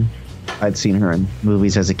Dern. I'd seen her in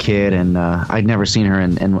movies as a kid, and I'd never seen her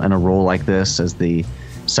in a role like this as the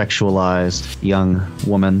sexualized young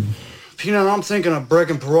woman. Peanut, I'm thinking of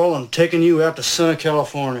breaking parole and taking you out to Southern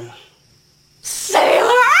California. Sailor!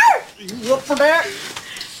 You up for that?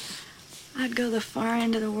 I'd go the far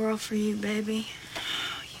end of the world for you, baby.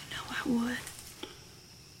 You know I would.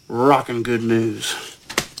 Rockin' good news.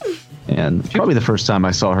 And probably the first time I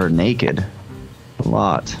saw her naked. A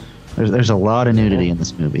lot. There's a lot of nudity in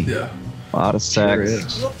this movie. Yeah. A lot of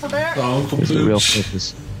sex. There's a real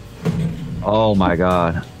focus. Oh my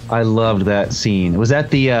god. I loved that scene. Was that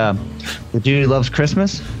the Dude Who Loves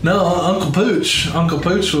Christmas? No, Uncle Pooch. Uncle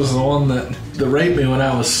Pooch was the one that raped me when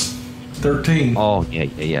I was 13. Oh,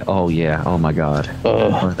 yeah. Oh, yeah. Oh, my God.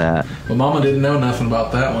 Or that. But Mama didn't know nothing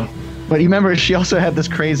about that one. But you remember she also had this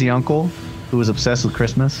crazy uncle who was obsessed with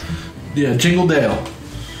Christmas? Yeah, Jingle Dale.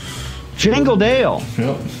 Jingle Dale.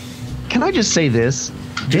 Yep. Can I just say this?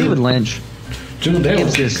 David Lynch. Jingle Dale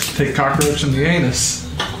was take cockroach in the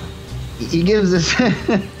anus. He gives this...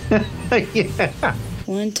 yeah.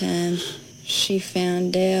 One time, she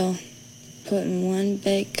found Dale putting one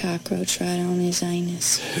baked cockroach right on his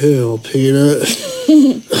anus. Hell, Peanut.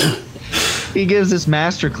 He gives this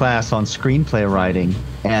master class on screenplay writing,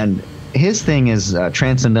 and his thing is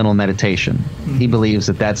transcendental meditation. He believes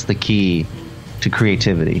that that's the key to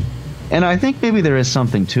creativity. And I think maybe there is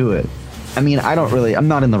something to it. I mean, I'm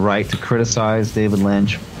not in the right to criticize David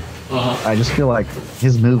Lynch. I just feel like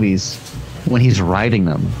his movies, when he's writing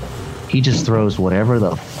them, he just throws whatever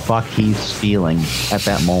the fuck he's feeling at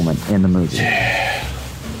that moment in the movie. I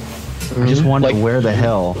just wonder where the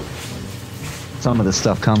hell some of this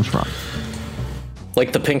stuff comes from.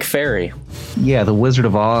 Like the Pink Fairy. Yeah, the Wizard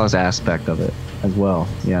of Oz aspect of it as well.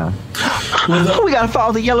 Yeah. We gotta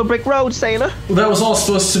follow the yellow brick road, sailor. Well, that was all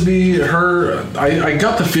supposed to be her. I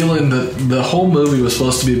got the feeling that the whole movie was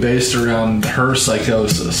supposed to be based around her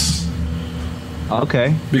psychosis.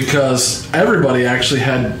 Okay. Because everybody actually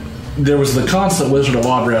had. There was the constant Wizard of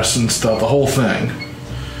Oz and stuff, the whole thing.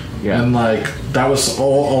 Yeah. And that was a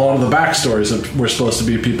lot of the backstories that were supposed to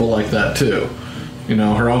be people like that too. You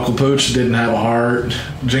know, her Uncle Pooch didn't have a heart.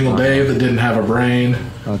 Jingle Dave that didn't have a brain.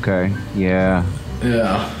 Okay. Yeah.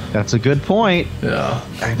 Yeah. That's a good point. Yeah.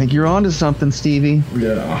 I think you're onto something, Stevie.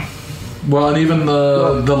 Yeah. Well, and even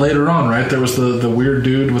the later on, right? There was the weird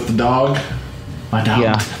dude with the dog. My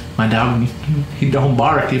dog. My dog. He don't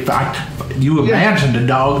bark. If you imagined a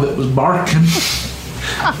dog that was barking,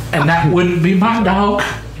 and that wouldn't be my dog.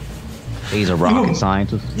 He's a rocket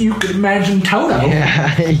scientist. You could imagine Toto.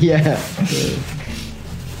 Yeah.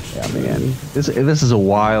 Yeah, man. This is a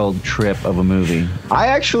wild trip of a movie.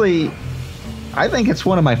 I think it's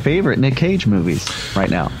one of my favorite Nick Cage movies right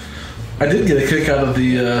now. I did get a kick out of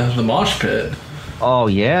the mosh pit. Oh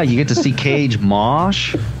yeah, you get to see Cage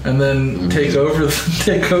mosh, and then take over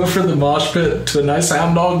the mosh pit to a nice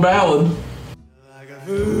Hound Dog ballad.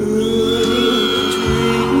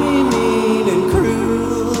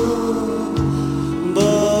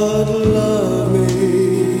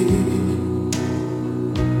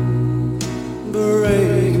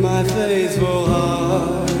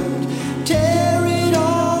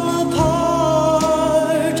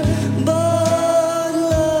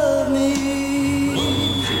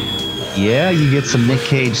 Yeah, you get some Nick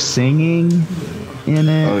Cage singing in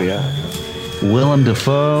it. Oh, yeah. Willem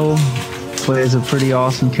Dafoe plays a pretty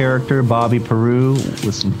awesome character. Bobby Peru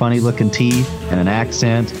with some funny-looking teeth and an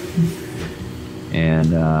accent.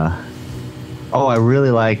 And, I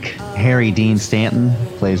really like Harry Dean Stanton,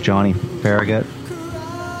 plays Johnny Farragut.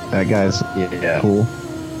 That guy's cool.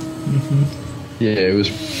 Mm-hmm. Yeah, it was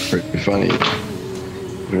pretty funny.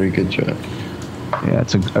 Very good job. Yeah,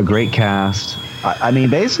 it's a great cast. I mean,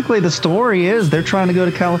 basically, the story is they're trying to go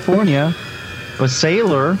to California. But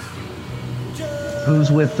Sailor, who's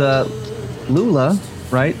with Lula,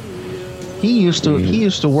 right? He used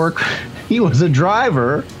to work. He was a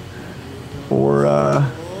driver for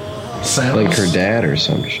Santos? Like her dad or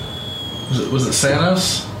some shit. Was it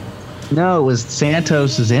Santos? No, it was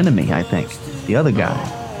Santos' enemy, I think. The other guy.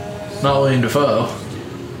 Not William Dafoe.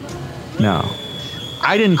 No.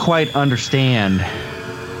 I didn't quite understand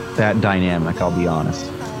that dynamic, I'll be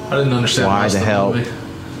honest. I didn't understand why the hell. movie.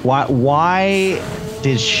 Why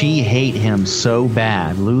did she hate him so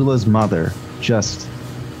bad? Lula's mother just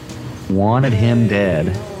wanted him dead,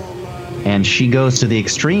 and she goes to the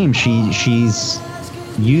extreme. She's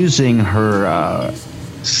using her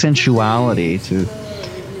sensuality to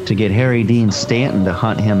get Harry Dean Stanton to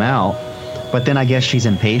hunt him out. But then I guess she's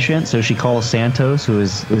impatient, so she calls Santos, who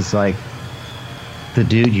is like the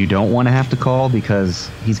dude you don't want to have to call because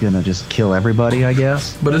he's gonna just kill everybody, I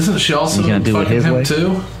guess. But isn't she also gonna do it fucking his him way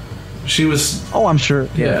too? She was. Oh, I'm sure.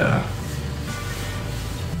 Yeah.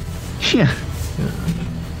 Yeah.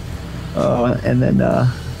 Oh, and then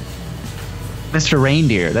Mr.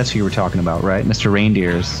 Reindeer. That's who you were talking about, right? Mr.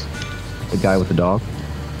 Reindeer's the guy with the dog.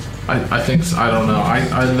 I think so. I don't know. I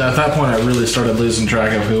at that point I really started losing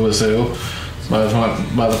track of who was who. By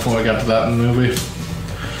the point I got to that in the movie.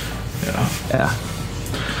 Yeah.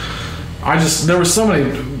 There were so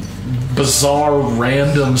many bizarre,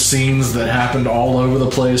 random scenes that happened all over the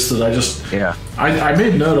place that I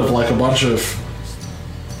made note of like a bunch of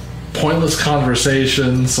pointless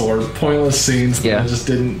conversations or pointless scenes that I just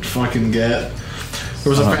didn't fucking get.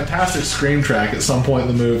 There was a fantastic scream track at some point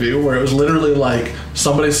in the movie where it was literally like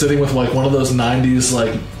somebody sitting with like one of those 90s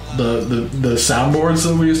like the soundboards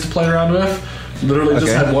that we used to play around with. Literally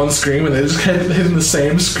just had one scream and they just kept hitting the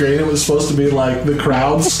same screen. It was supposed to be like the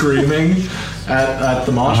crowd screaming at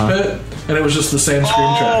the mosh pit, and it was just the same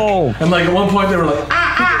scream track. And like at one point they were like,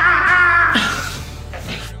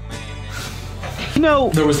 You know,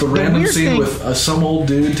 there was the random weird scene thing- with some old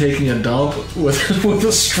dude taking a dump with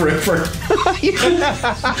a stripper.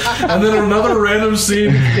 And then another random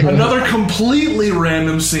scene, another completely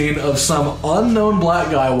random scene of some unknown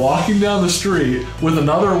black guy walking down the street with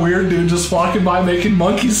another weird dude just walking by making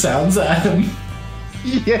monkey sounds at him.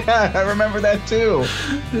 Yeah, I remember that too.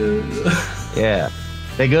 Yeah.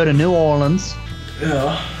 They go to New Orleans.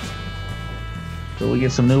 Yeah. So we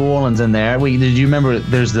get some New Orleans in there. Did you remember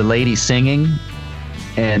there's the lady singing?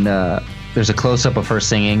 And there's a close-up of her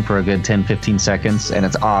singing for a good 10-15 seconds, and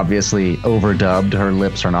it's obviously overdubbed. Her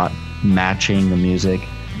lips are not matching the music.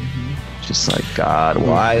 Just like, God,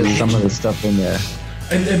 why is some of this stuff in there?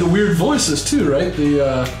 And the weird voices too, right?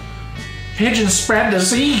 The pigeons spread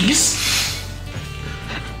disease.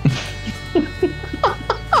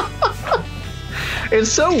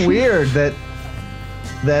 It's so weird that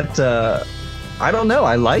I don't know.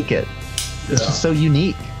 I like it. It's just so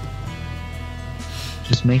unique.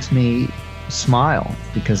 Just makes me smile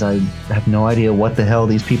because I have no idea what the hell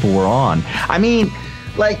these people were on. I mean,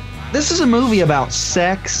 like, this is a movie about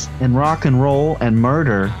sex and rock and roll and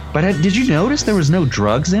murder, but did you notice there was no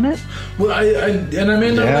drugs in it? Well, I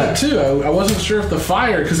may know that too. I wasn't sure if the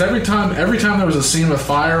fire, because every time there was a scene with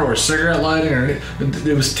fire or cigarette lighting, or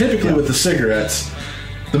it was typically with the cigarettes,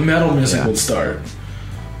 the metal music would start.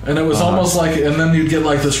 And it was almost like, and then you'd get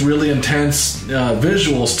like this really intense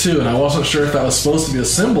visuals too. And I wasn't sure if that was supposed to be a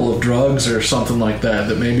symbol of drugs or something like that.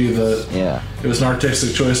 That maybe it was an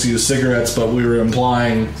artistic choice to use cigarettes, but we were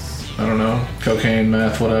implying, I don't know, cocaine,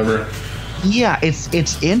 meth, whatever. Yeah,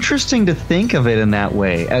 it's interesting to think of it in that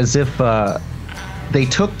way, as if they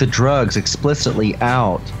took the drugs explicitly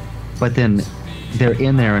out, but then they're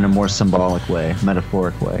in there in a more symbolic way,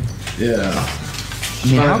 metaphoric way. Yeah. I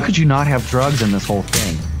mean, how could you not have drugs in this whole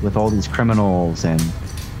thing with all these criminals and,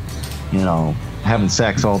 you know, having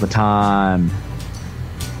sex all the time,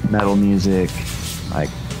 metal music, like,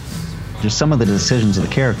 just some of the decisions of the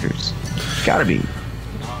characters. It's gotta be.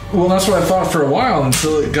 Well, that's what I thought for a while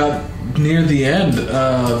until it got near the end.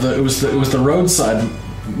 It was the roadside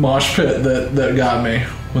mosh pit that got me.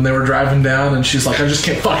 When they were driving down and she's like, I just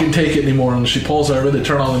can't fucking take it anymore. And she pulls over, they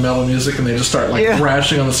turn on the metal music, and they just start like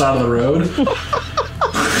crashing on the side of the road.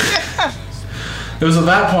 It was at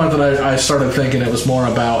that point that I started thinking it was more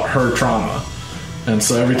about her trauma. And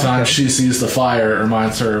so every time she sees the fire, it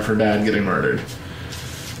reminds her of her dad getting murdered.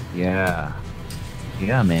 Yeah.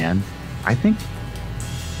 Yeah, man. I think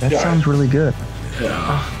that sounds really good.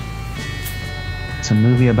 Yeah. It's a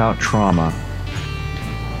movie about trauma.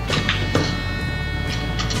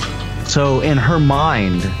 So in her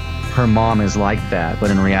mind, her mom is like that,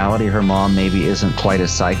 but in reality, her mom maybe isn't quite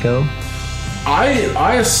as psycho.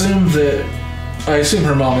 I assume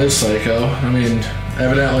her mom is psycho. I mean,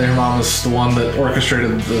 evidently her mom is the one that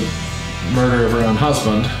orchestrated the murder of her own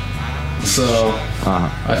husband. So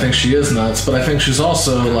I think she is nuts, but I think she's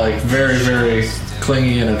also like very, very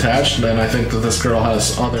clingy and attached. And I think that this girl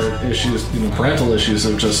has other issues, parental issues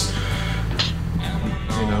of just,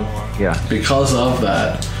 because of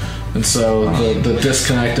that. And so the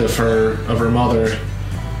disconnect of her mother,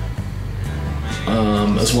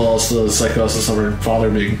 as well as the psychosis of her father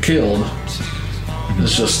being killed,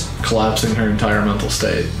 is just collapsing her entire mental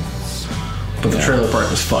state. But the trailer park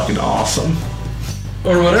was fucking awesome.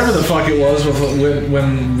 Or whatever the fuck it was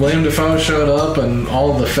when William Dafoe showed up and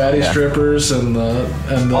all of the fatty strippers and the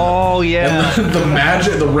and the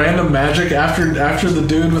magic, the random magic after the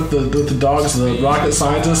dude with the dogs, the rocket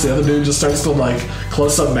scientist, the other dude just starts to like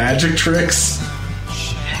close up magic tricks.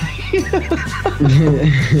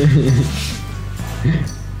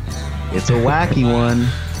 It's a wacky one.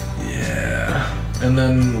 Yeah. And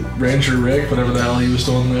then Ranger Rick, whatever the hell he was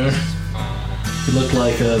doing there, he looked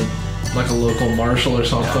like a local marshal or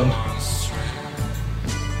something.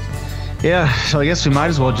 Yeah, so I guess we might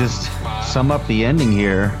as well just sum up the ending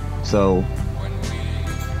here. So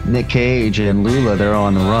Nick Cage and Lula, they're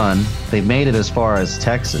on the run. They've made it as far as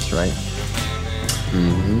Texas, right?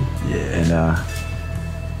 Mm-hmm. Yeah.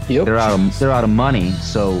 And they're out of money,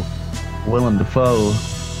 so Willem Dafoe,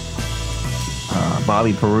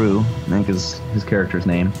 Bobby Peru, I think is his character's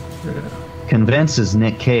name, convinces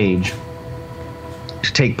Nick Cage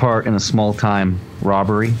to take part in a small-time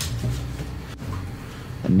robbery.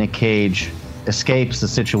 And Nick Cage escapes the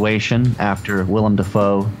situation after Willem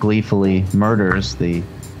Dafoe gleefully murders the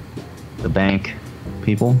bank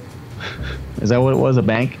people. Is that what it was, a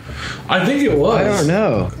bank? I think it was. I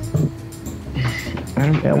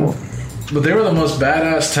don't know. Well, but they were the most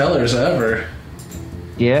badass tellers ever.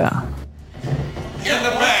 Yeah. Get in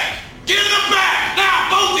the back! Get in the back! Now,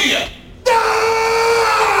 both of you!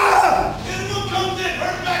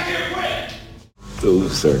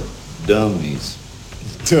 Those are dummies.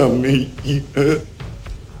 Dummy.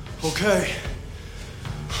 Okay.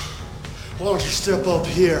 Why don't you step up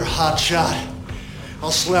here, hotshot?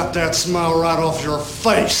 I'll slap that smile right off your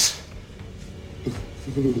face.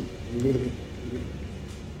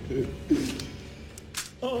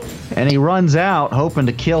 And he runs out hoping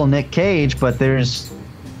to kill Nick Cage, but there's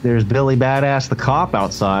Billy Badass the cop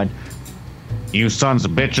outside. You sons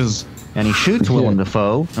of bitches. And he shoots Willem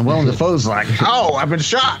Dafoe, and Willem Dafoe's like, oh, I've been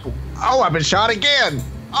shot. Oh, I've been shot again.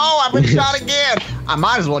 Oh, I've been shot again. I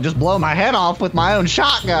might as well just blow my head off with my own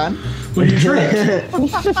shotgun. Well, he tripped.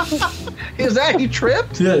 Is that he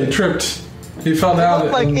tripped? Yeah, he tripped. He fell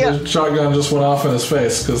down and the shotgun just went off in his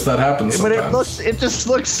face, because that happens sometimes. But it just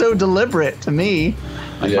looks so deliberate to me.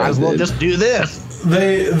 Might as well just do this.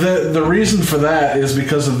 The reason for that is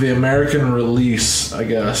because of the American release, I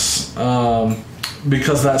guess.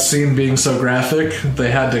 Because that scene being so graphic,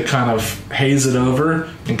 they had to kind of haze it over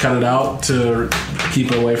and cut it out to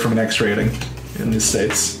keep it away from an X rating in the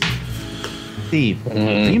States. Steve,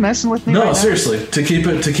 are you messing with me? No, right seriously. now? To keep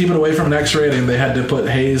it away from an X rating, they had to put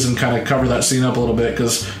haze and kind of cover that scene up a little bit,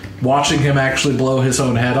 because watching him actually blow his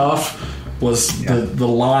own head off was the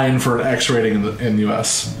line for an X rating in the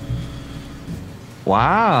US.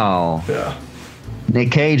 Wow. Yeah.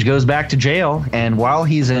 Nick Cage goes back to jail, and while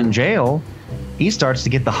he's in jail, he starts to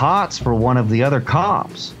get the hots for one of the other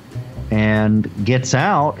cops and gets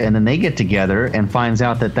out, and then they get together and finds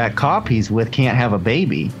out that cop he's with can't have a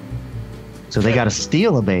baby. So they got to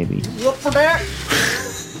steal a baby. Look for that.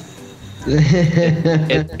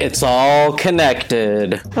 It's all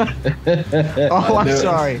connected. Oh, I'm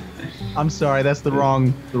sorry. I'm sorry. That's the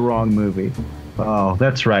wrong movie. Oh,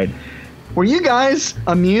 that's right. Were you guys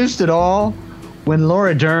amused at all when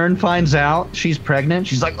Laura Dern finds out she's pregnant?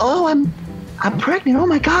 She's like, "Oh, I'm pregnant. Oh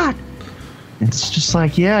my God." It's just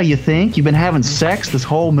like, yeah, you think you've been having sex this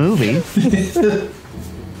whole movie.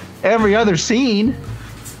 Every other scene.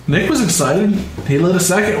 Nick was excited. He lit a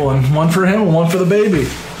second one for him and one for the baby.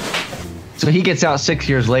 So he gets out 6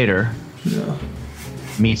 years later. Yeah.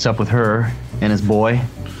 Meets up with her and his boy,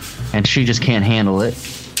 and she just can't handle it.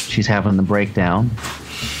 She's having the breakdown,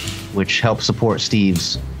 which helps support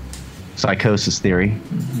Steve's psychosis theory.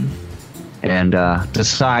 Mm-hmm. And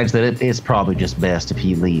decides that it's probably just best if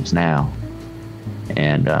he leaves now.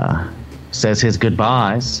 And says his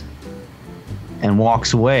goodbyes and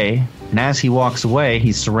walks away. And as he walks away,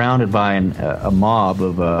 he's surrounded by a mob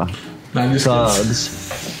of thugs.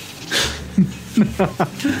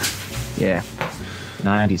 Yeah,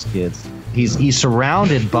 90s kids. He's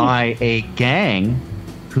surrounded by a gang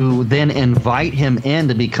who then invite him in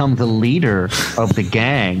to become the leader of the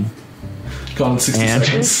gang. Gone in 60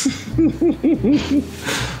 seconds.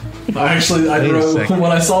 I wrote,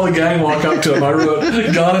 when I saw the gang walk up to him, I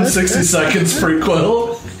wrote, "Gone in 60 seconds"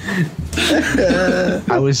 prequel.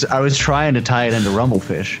 I was trying to tie it into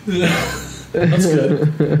Rumblefish. Yeah. That's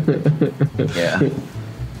good. Yeah.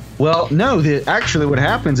 Well, no, actually what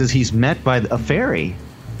happens is he's met by a fairy,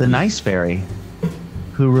 the nice fairy,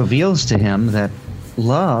 who reveals to him that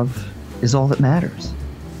love is all that matters.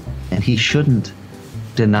 And he shouldn't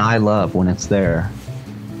deny love when it's there.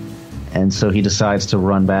 And so he decides to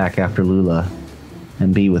run back after Lula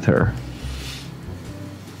and be with her.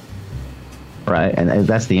 Right? And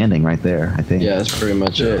that's the ending right there, I think. Yeah, that's pretty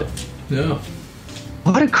much it. Yeah.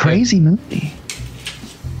 What a crazy movie.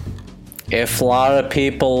 If a lot of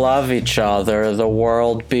people love each other, the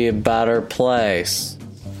world be a better place.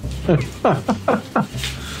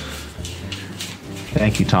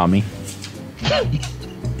 Thank you, Tommy.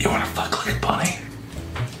 You want to fuck like a bunny?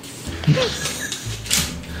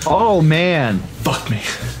 Oh, man. Fuck me.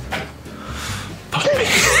 Fuck me.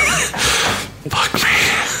 Fuck me.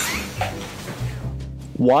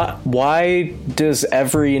 Why does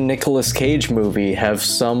every Nicolas Cage movie have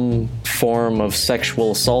some form of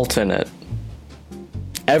sexual assault in it?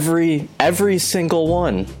 Every single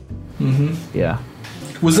one. Mm-hmm. Yeah.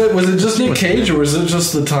 Was it just Nick Cage, or was it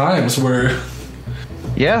just the times where?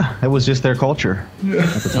 Yeah, it was just their culture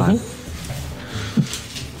at the time.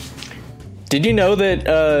 Did you know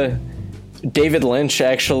that David Lynch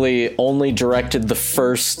actually only directed the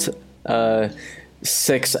first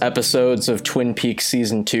 6 episodes of Twin Peaks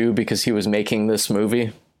Season 2 because he was making this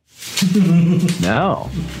movie? No.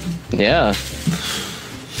 Yeah.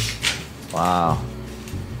 Wow.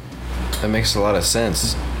 That makes a lot of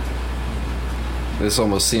sense. This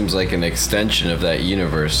almost seems like an extension of that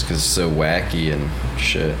universe because it's so wacky and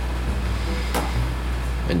shit.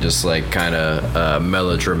 And just like kind of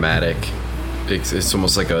melodramatic. It's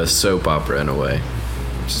almost like a soap opera in a way,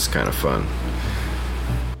 which is kind of fun.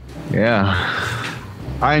 Yeah.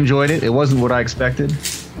 I enjoyed it. It wasn't what I expected.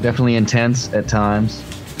 Definitely intense at times.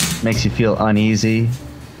 Makes you feel uneasy.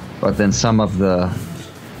 But then some of the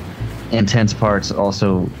intense parts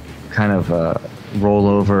also kind of roll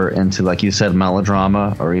over into, like you said,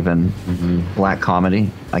 melodrama or even black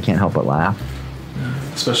comedy. I can't help but laugh.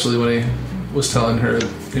 Especially when he was telling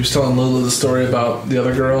Lulu the story about the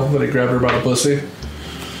other girl that he grabbed her by the pussy.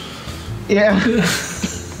 Yeah.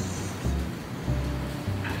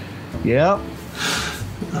 Yep.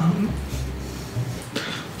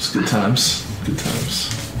 It's good times. Good times.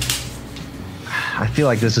 I feel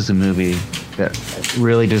like this is a movie that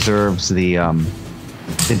really deserves the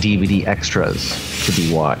DVD extras to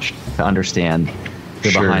be watched to understand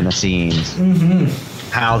the behind the scenes,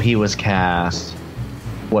 how he was cast,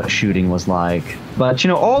 what shooting was like. But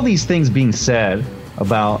all these things being said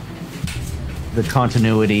about the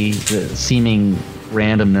continuity, the seeming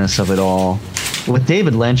randomness of it all, with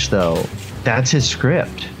David Lynch, though, that's his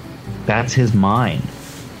script. That's his mind.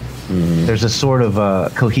 There's a sort of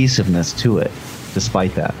cohesiveness to it,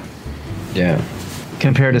 despite that. Yeah.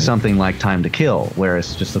 Compared to something like Time to Kill, where it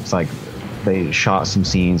just looks like they shot some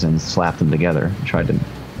scenes and slapped them together and tried to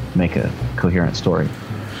make a coherent story.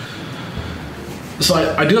 So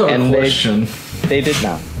I do have a question. They did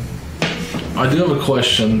not. I do have a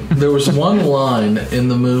question. There was one line in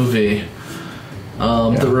the movie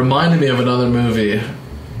that reminded me of another movie,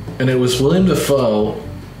 and it was William Dafoe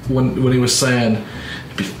when he was saying,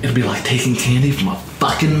 it'd be like taking candy from a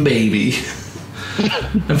fucking baby.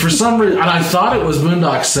 And for some reason, and I thought it was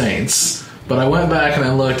Boondock Saints, but I went back and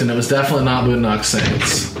I looked, and it was definitely not Boondock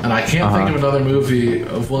Saints. And I can't think of another movie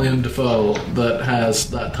of William Dafoe that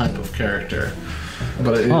has that type of character.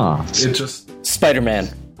 But it just... Spider-Man.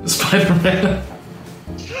 Spider-Man.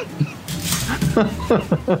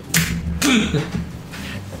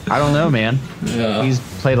 I don't know, man. Yeah. He's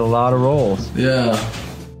played a lot of roles. Yeah.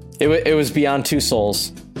 It was Beyond Two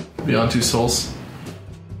Souls. Beyond Two Souls.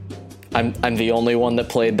 I'm the only one that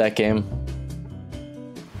played that game.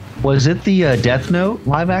 Was it the Death Note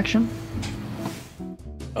live action?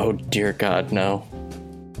 Oh dear God, no.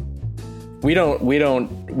 We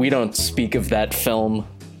don't speak of that film.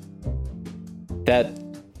 That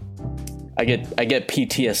I get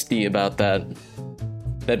PTSD about that.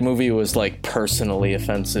 That movie was like personally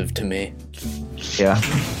offensive to me. Yeah.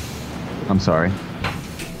 I'm sorry.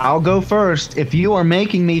 I'll go first. If you are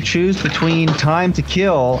making me choose between Time to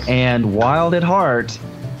Kill and Wild at Heart,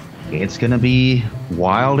 it's going to be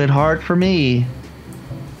Wild at Heart for me.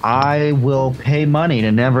 I will pay money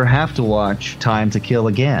to never have to watch Time to Kill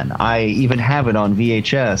again. I even have it on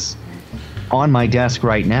VHS on my desk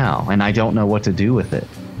right now, and I don't know what to do with it.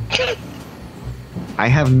 I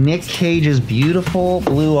have Nick Cage's beautiful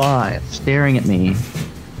blue eyes staring at me,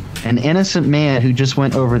 an innocent man who just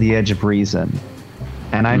went over the edge of reason.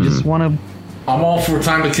 And I just want to... I'm all for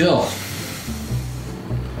Time to Kill.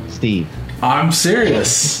 Steve. I'm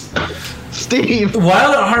serious. Steve.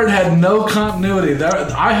 Wild at Heart had no continuity.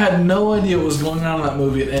 I had no idea what was going on in that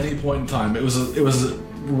movie at any point in time. It was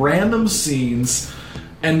random scenes,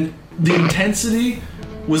 and the intensity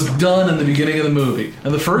was done in the beginning of the movie.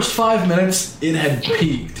 In the first 5 minutes, it had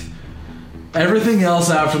peaked. Everything else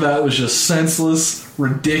after that was just senseless,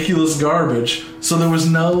 ridiculous garbage. So there was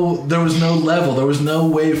no level. There was no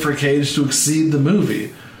way for Cage to exceed the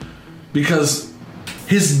movie, because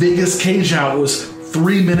his biggest Cage out was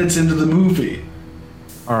 3 minutes into the movie.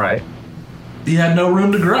 All right. He had no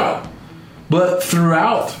room to grow. But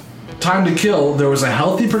throughout Time to Kill, there was a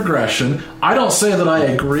healthy progression. I don't say that I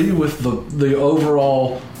agree with the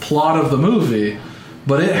overall plot of the movie,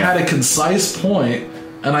 but it had a concise point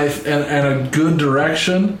and a good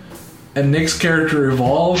direction, and Nick's character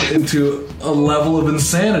evolved into a level of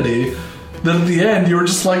insanity that at the end you were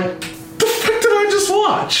just like, the fuck did I just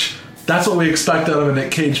watch? That's what we expect out of a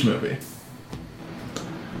Nick Cage movie.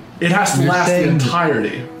 It has to last the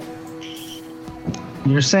entirety.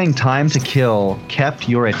 You're saying Time to Kill kept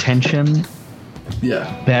your attention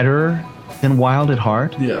better than Wild at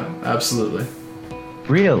Heart? Yeah, absolutely.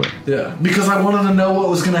 Really? Yeah, because I wanted to know what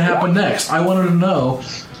was going to happen next. I wanted to know.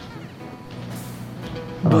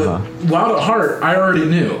 But Wild at Heart, I already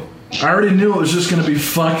knew. I already knew it was just going to be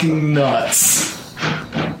fucking nuts.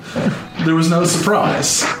 There was no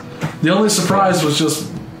surprise. The only surprise was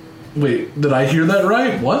just, wait, did I hear that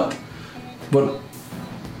right? What? But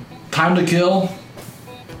Time to Kill,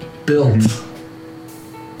 built.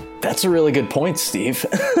 That's a really good point, Steve.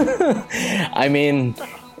 I mean,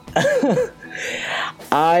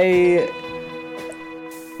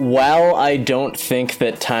 while I don't think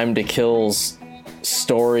that Time to Kill's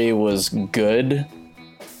story was good,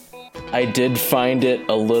 I did find it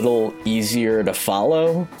a little easier to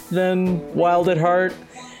follow than Wild at Heart.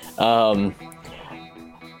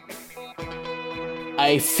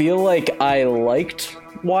 I feel like I liked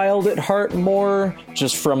Wild at Heart more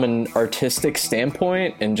just from an artistic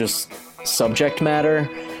standpoint and just subject matter,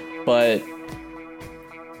 but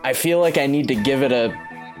I feel like I need to give it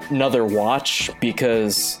another watch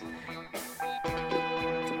because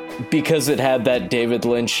it had that David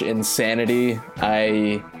Lynch insanity.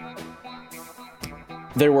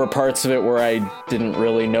 There were parts of it where I didn't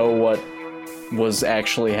really know what was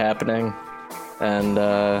actually happening, and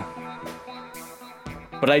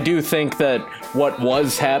but I do think that what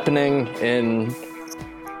was happening in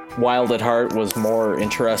Wild at Heart was more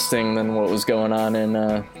interesting than what was going on in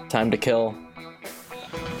Time to Kill.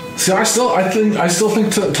 See, I still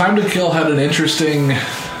think Time to Kill had an interesting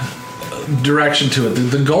direction to it.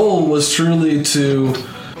 The goal was truly to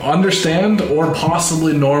understand or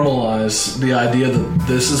possibly normalize the idea that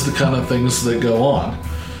this is the kind of things that go on.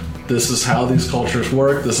 This is how these cultures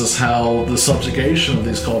work. This is how the subjugation of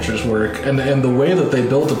these cultures work, and the way that they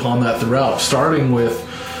built upon that throughout, starting with,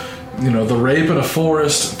 the rape in a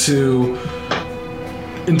forest to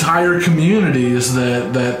entire communities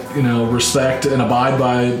that respect and abide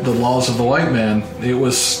by the laws of the white man. It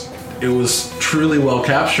was truly well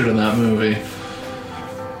captured in that movie.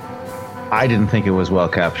 I didn't think it was well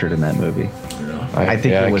captured in that movie. Yeah. I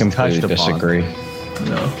think it was touched upon. Disagree.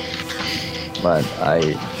 No. But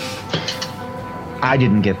I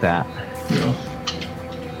didn't get that. No.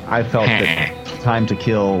 I felt that Time to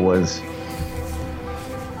Kill was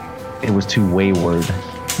too wayward.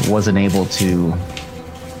 It wasn't able to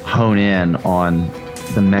hone in on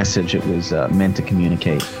the message it was meant to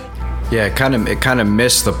communicate. Yeah, it kind of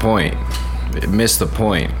missed the point. It missed the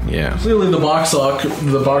point. Yeah. Clearly, the box art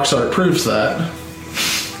proves that.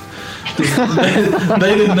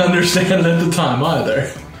 they didn't understand it at the time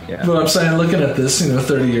either. Yeah. But I'm saying, looking at this,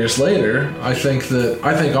 30 years later, I think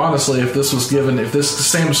honestly, if this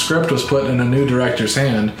same script was put in a new director's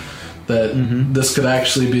hand, that this could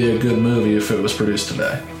actually be a good movie if it was produced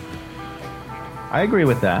today. I agree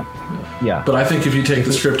with that. Yeah. But I think if you take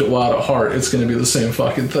the script at Wild at Heart, it's going to be the same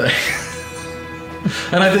fucking thing.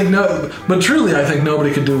 And I think truly, I think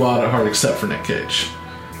nobody could do Wild at Heart except for Nick Cage.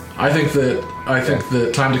 I think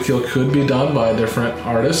that Time to Kill could be done by a different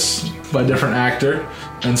artist, by a different actor,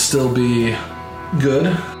 and still be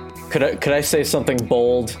good. Could I say something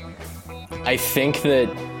bold? I think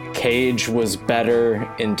that Cage was better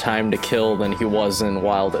in Time to Kill than he was in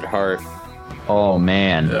Wild at Heart. Oh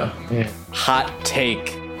man. Yeah. Hot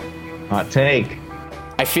take.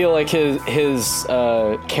 I feel like his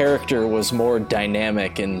character was more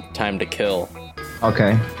dynamic in Time to Kill.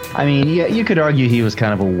 Okay. I mean, yeah, you could argue he was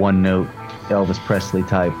kind of a one-note Elvis Presley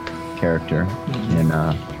type character in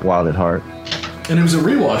Wild at Heart. And he was a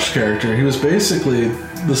rewatch character. He was basically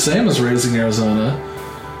the same as Raising Arizona.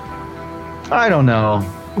 I don't know.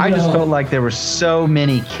 I just felt like there were so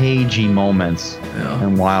many cagey moments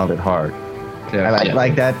in Wild at Heart. Yeah.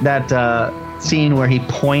 Like that scene where he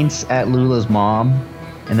points at Lula's mom,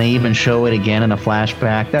 and they even show it again in a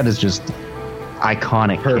flashback. That is just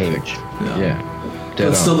iconic Cage. Yeah.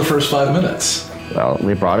 That's still the first 5 minutes. Well,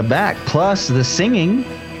 they brought it back. Plus the singing,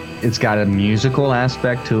 it's got a musical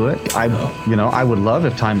aspect to it. I would love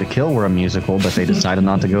if Time to Kill were a musical, but they decided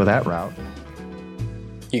not to go that route.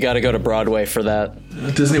 You got to go to Broadway for that.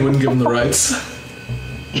 Disney wouldn't give them the rights.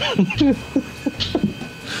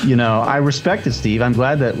 I respect it, Steve. I'm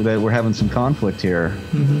glad that we're having some conflict here.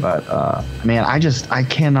 But, man, I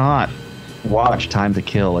cannot watch Time to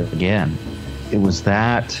Kill again. It was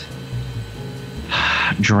that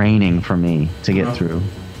draining for me to get through.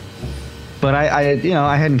 But I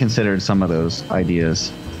hadn't considered some of those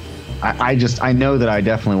ideas. I know that I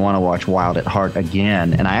definitely want to watch Wild at Heart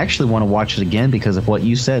again, and I actually want to watch it again because of what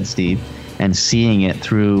you said, Steve, and seeing it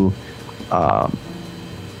through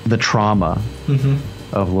the trauma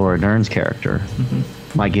of Laura Dern's character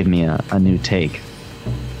might give me a new take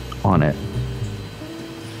on it.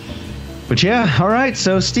 But yeah, all right.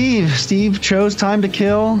 So Steve chose Time to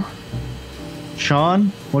Kill. Sean,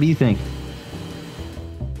 what do you think?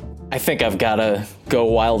 I think I've got to go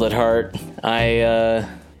Wild at Heart.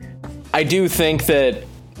 I do think that,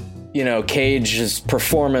 Cage's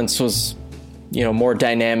performance was, more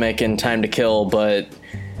dynamic in Time to Kill, but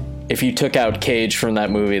if you took out Cage from that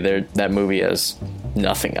movie, that movie has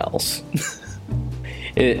nothing else.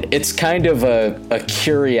 It's kind of a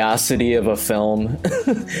curiosity of a film.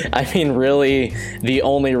 I mean, really, the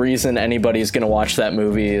only reason anybody's going to watch that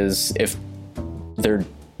movie is if they're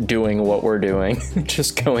doing what we're doing,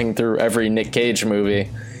 just going through every Nick Cage movie.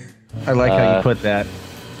 I like how you put that.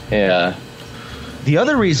 Yeah. The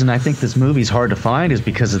other reason I think this movie's hard to find is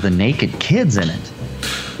because of the naked kids in it.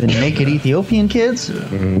 The naked Ethiopian kids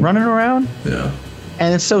running around. Yeah.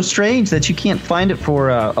 And it's so strange that you can't find it for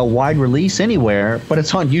a wide release anywhere, but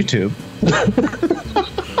it's on YouTube.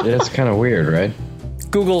 Yeah, it's kind of weird, right?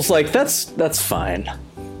 Google's like, that's fine.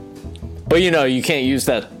 But you can't use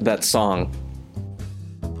that song.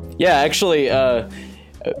 Yeah, actually, I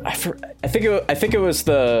think it was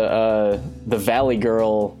the Valley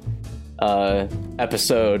Girl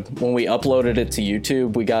episode. When we uploaded it to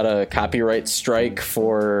YouTube, we got a copyright strike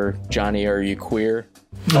for Johnny Are You Queer?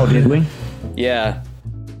 Oh, did we? Yeah.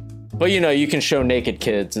 But you can show naked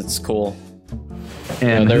kids. It's cool.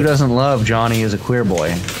 And who doesn't love Johnny is a Queer Boy?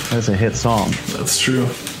 That's a hit song. That's true.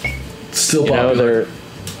 Still popular.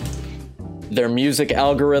 Their music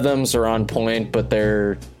algorithms are on point, but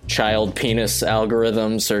their child penis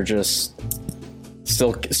algorithms are just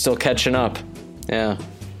still catching up. Yeah.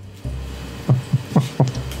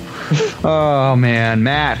 Oh man,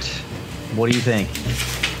 Matt, what do you think?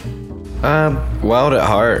 Wild at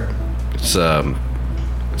Heart.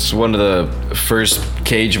 It's one of the first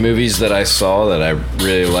Cage movies that I saw that I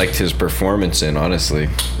really liked his performance in, honestly.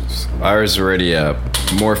 I was already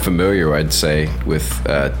more familiar, I'd say, with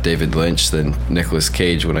David Lynch than Nicolas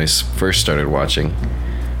Cage when I first started watching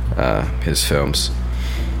his films.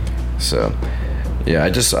 So,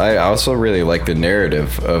 yeah, I also really like the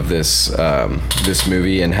narrative of this this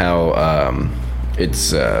movie and how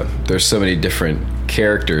it's there's so many different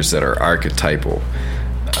characters that are archetypal.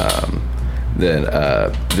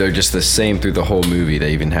 They're just the same through the whole movie.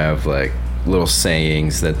 They even have like little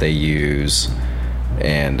sayings that they use,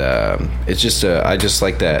 and it's just I just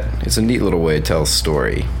like that. It's a neat little way to tell a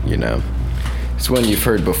story. It's one you've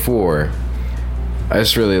heard before. I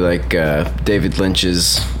just really like David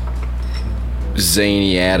Lynch's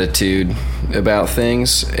zany attitude about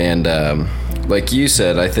things, and like you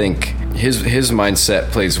said, I think his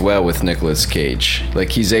mindset plays well with Nicolas Cage. Like,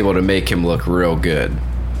 he's able to make him look real good.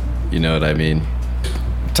 You know what I mean?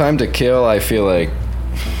 Time to Kill, I feel like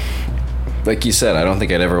you said, I don't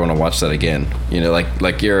think I'd ever want to watch that again.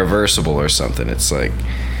 Like Irreversible or something. It's like,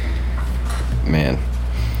 man,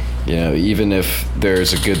 even if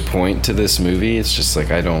there's a good point to this movie, it's just like,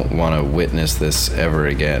 I don't want to witness this ever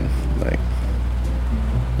again. Like,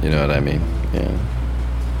 you know what I mean? Yeah.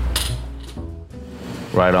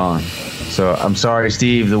 Right on. So I'm sorry,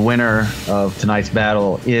 Steve. The winner of tonight's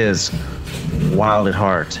battle is Wild at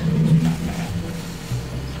Heart.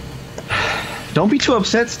 Don't be too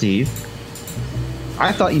upset, Steve.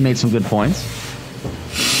 I thought you made some good points.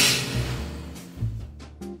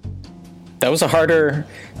 That was a harder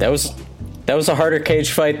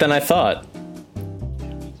Cage fight than I thought.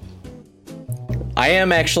 I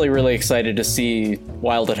am actually really excited to see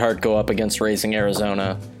Wild at Heart go up against Raising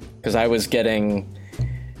Arizona, because I was getting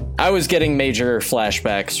major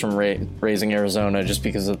flashbacks from Raising Arizona just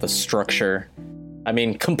because of the structure. I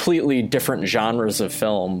mean, completely different genres of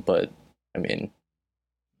film, but I mean,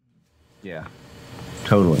 yeah,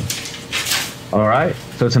 totally. All right,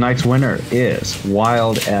 so tonight's winner is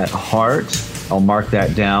Wild at Heart. I'll mark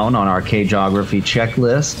that down on our Cageography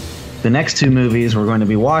checklist. The next two movies we're going to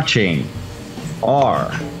be watching are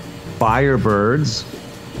Firebirds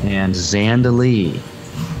and Zandalee.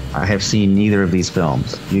 I have seen neither of these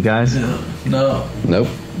films. You guys? No. Nope.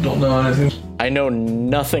 Don't know anything. I know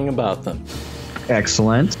nothing about them.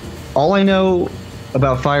 Excellent. All I know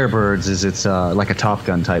about Firebirds is it's like a Top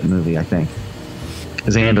Gun type movie, I think.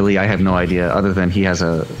 Zandalee, I have no idea, other than he has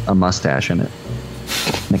a mustache in it.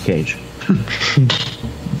 Nick Cage.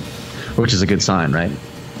 Which is a good sign, right?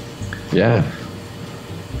 Yeah.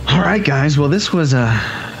 All right, guys. Well, this was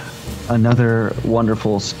another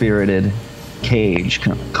wonderful, spirited Cage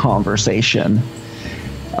conversation.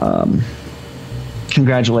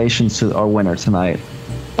 Congratulations to our winner tonight,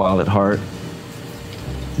 Wild at Heart.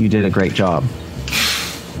 You did a great job.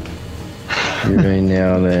 You really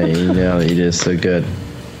nailed it. You did so good.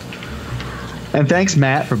 And thanks,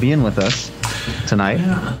 Matt, for being with us tonight.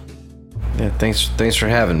 Yeah, thanks for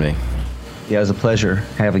having me. Yeah, it was a pleasure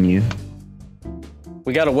having you.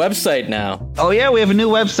 We got a website now. Oh yeah, we have a new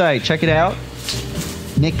website. Check it out.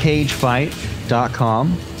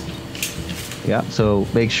 NickCageFight.com. Yeah, so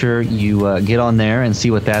make sure you get on there and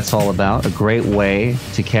see what that's all about. A great way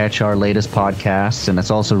to catch our latest podcasts, and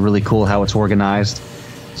it's also really cool how it's organized,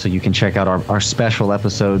 so you can check out our special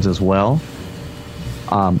episodes as well.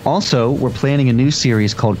 Also, we're planning a new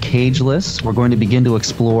series called Cageless. We're going to begin to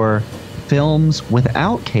explore films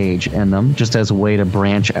without Cage in them, just as a way to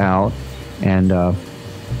branch out and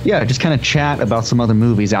just kind of chat about some other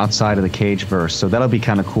movies outside of the Cage verse. So that'll be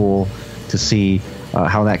kind of cool to see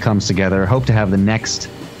how that comes together. Hope to have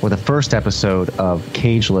the first episode of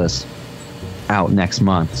Cageless out next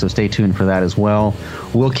month. So stay tuned for that as well.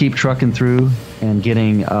 We'll keep trucking through and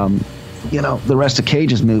getting, the rest of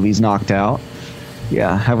Cage's movies knocked out.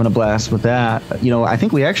 Yeah, having a blast with that. I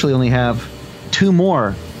think we actually only have 2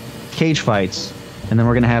 more cage fights, and then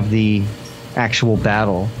we're going to have the actual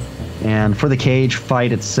battle. And for the cage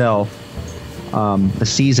fight itself, the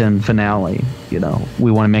season finale, we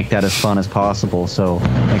want to make that as fun as possible. So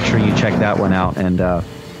make sure you check that one out and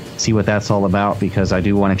see what that's all about, because I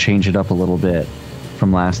do want to change it up a little bit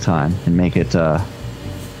from last time and make it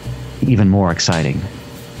even more exciting.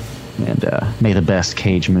 And may the best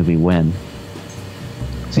Cage movie win.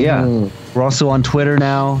 So yeah, we're also on Twitter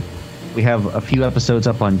now. We have a few episodes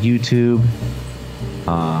up on YouTube,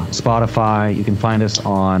 Spotify. You can find us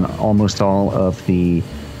on almost all of the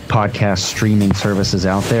podcast streaming services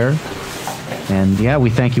out there. And yeah, we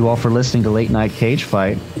thank you all for listening to Late Night Cage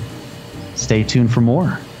Fight. Stay tuned for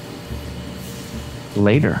more.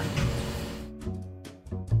 Later.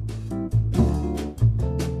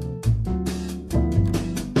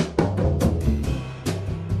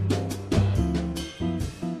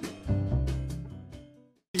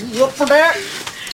 You up for that?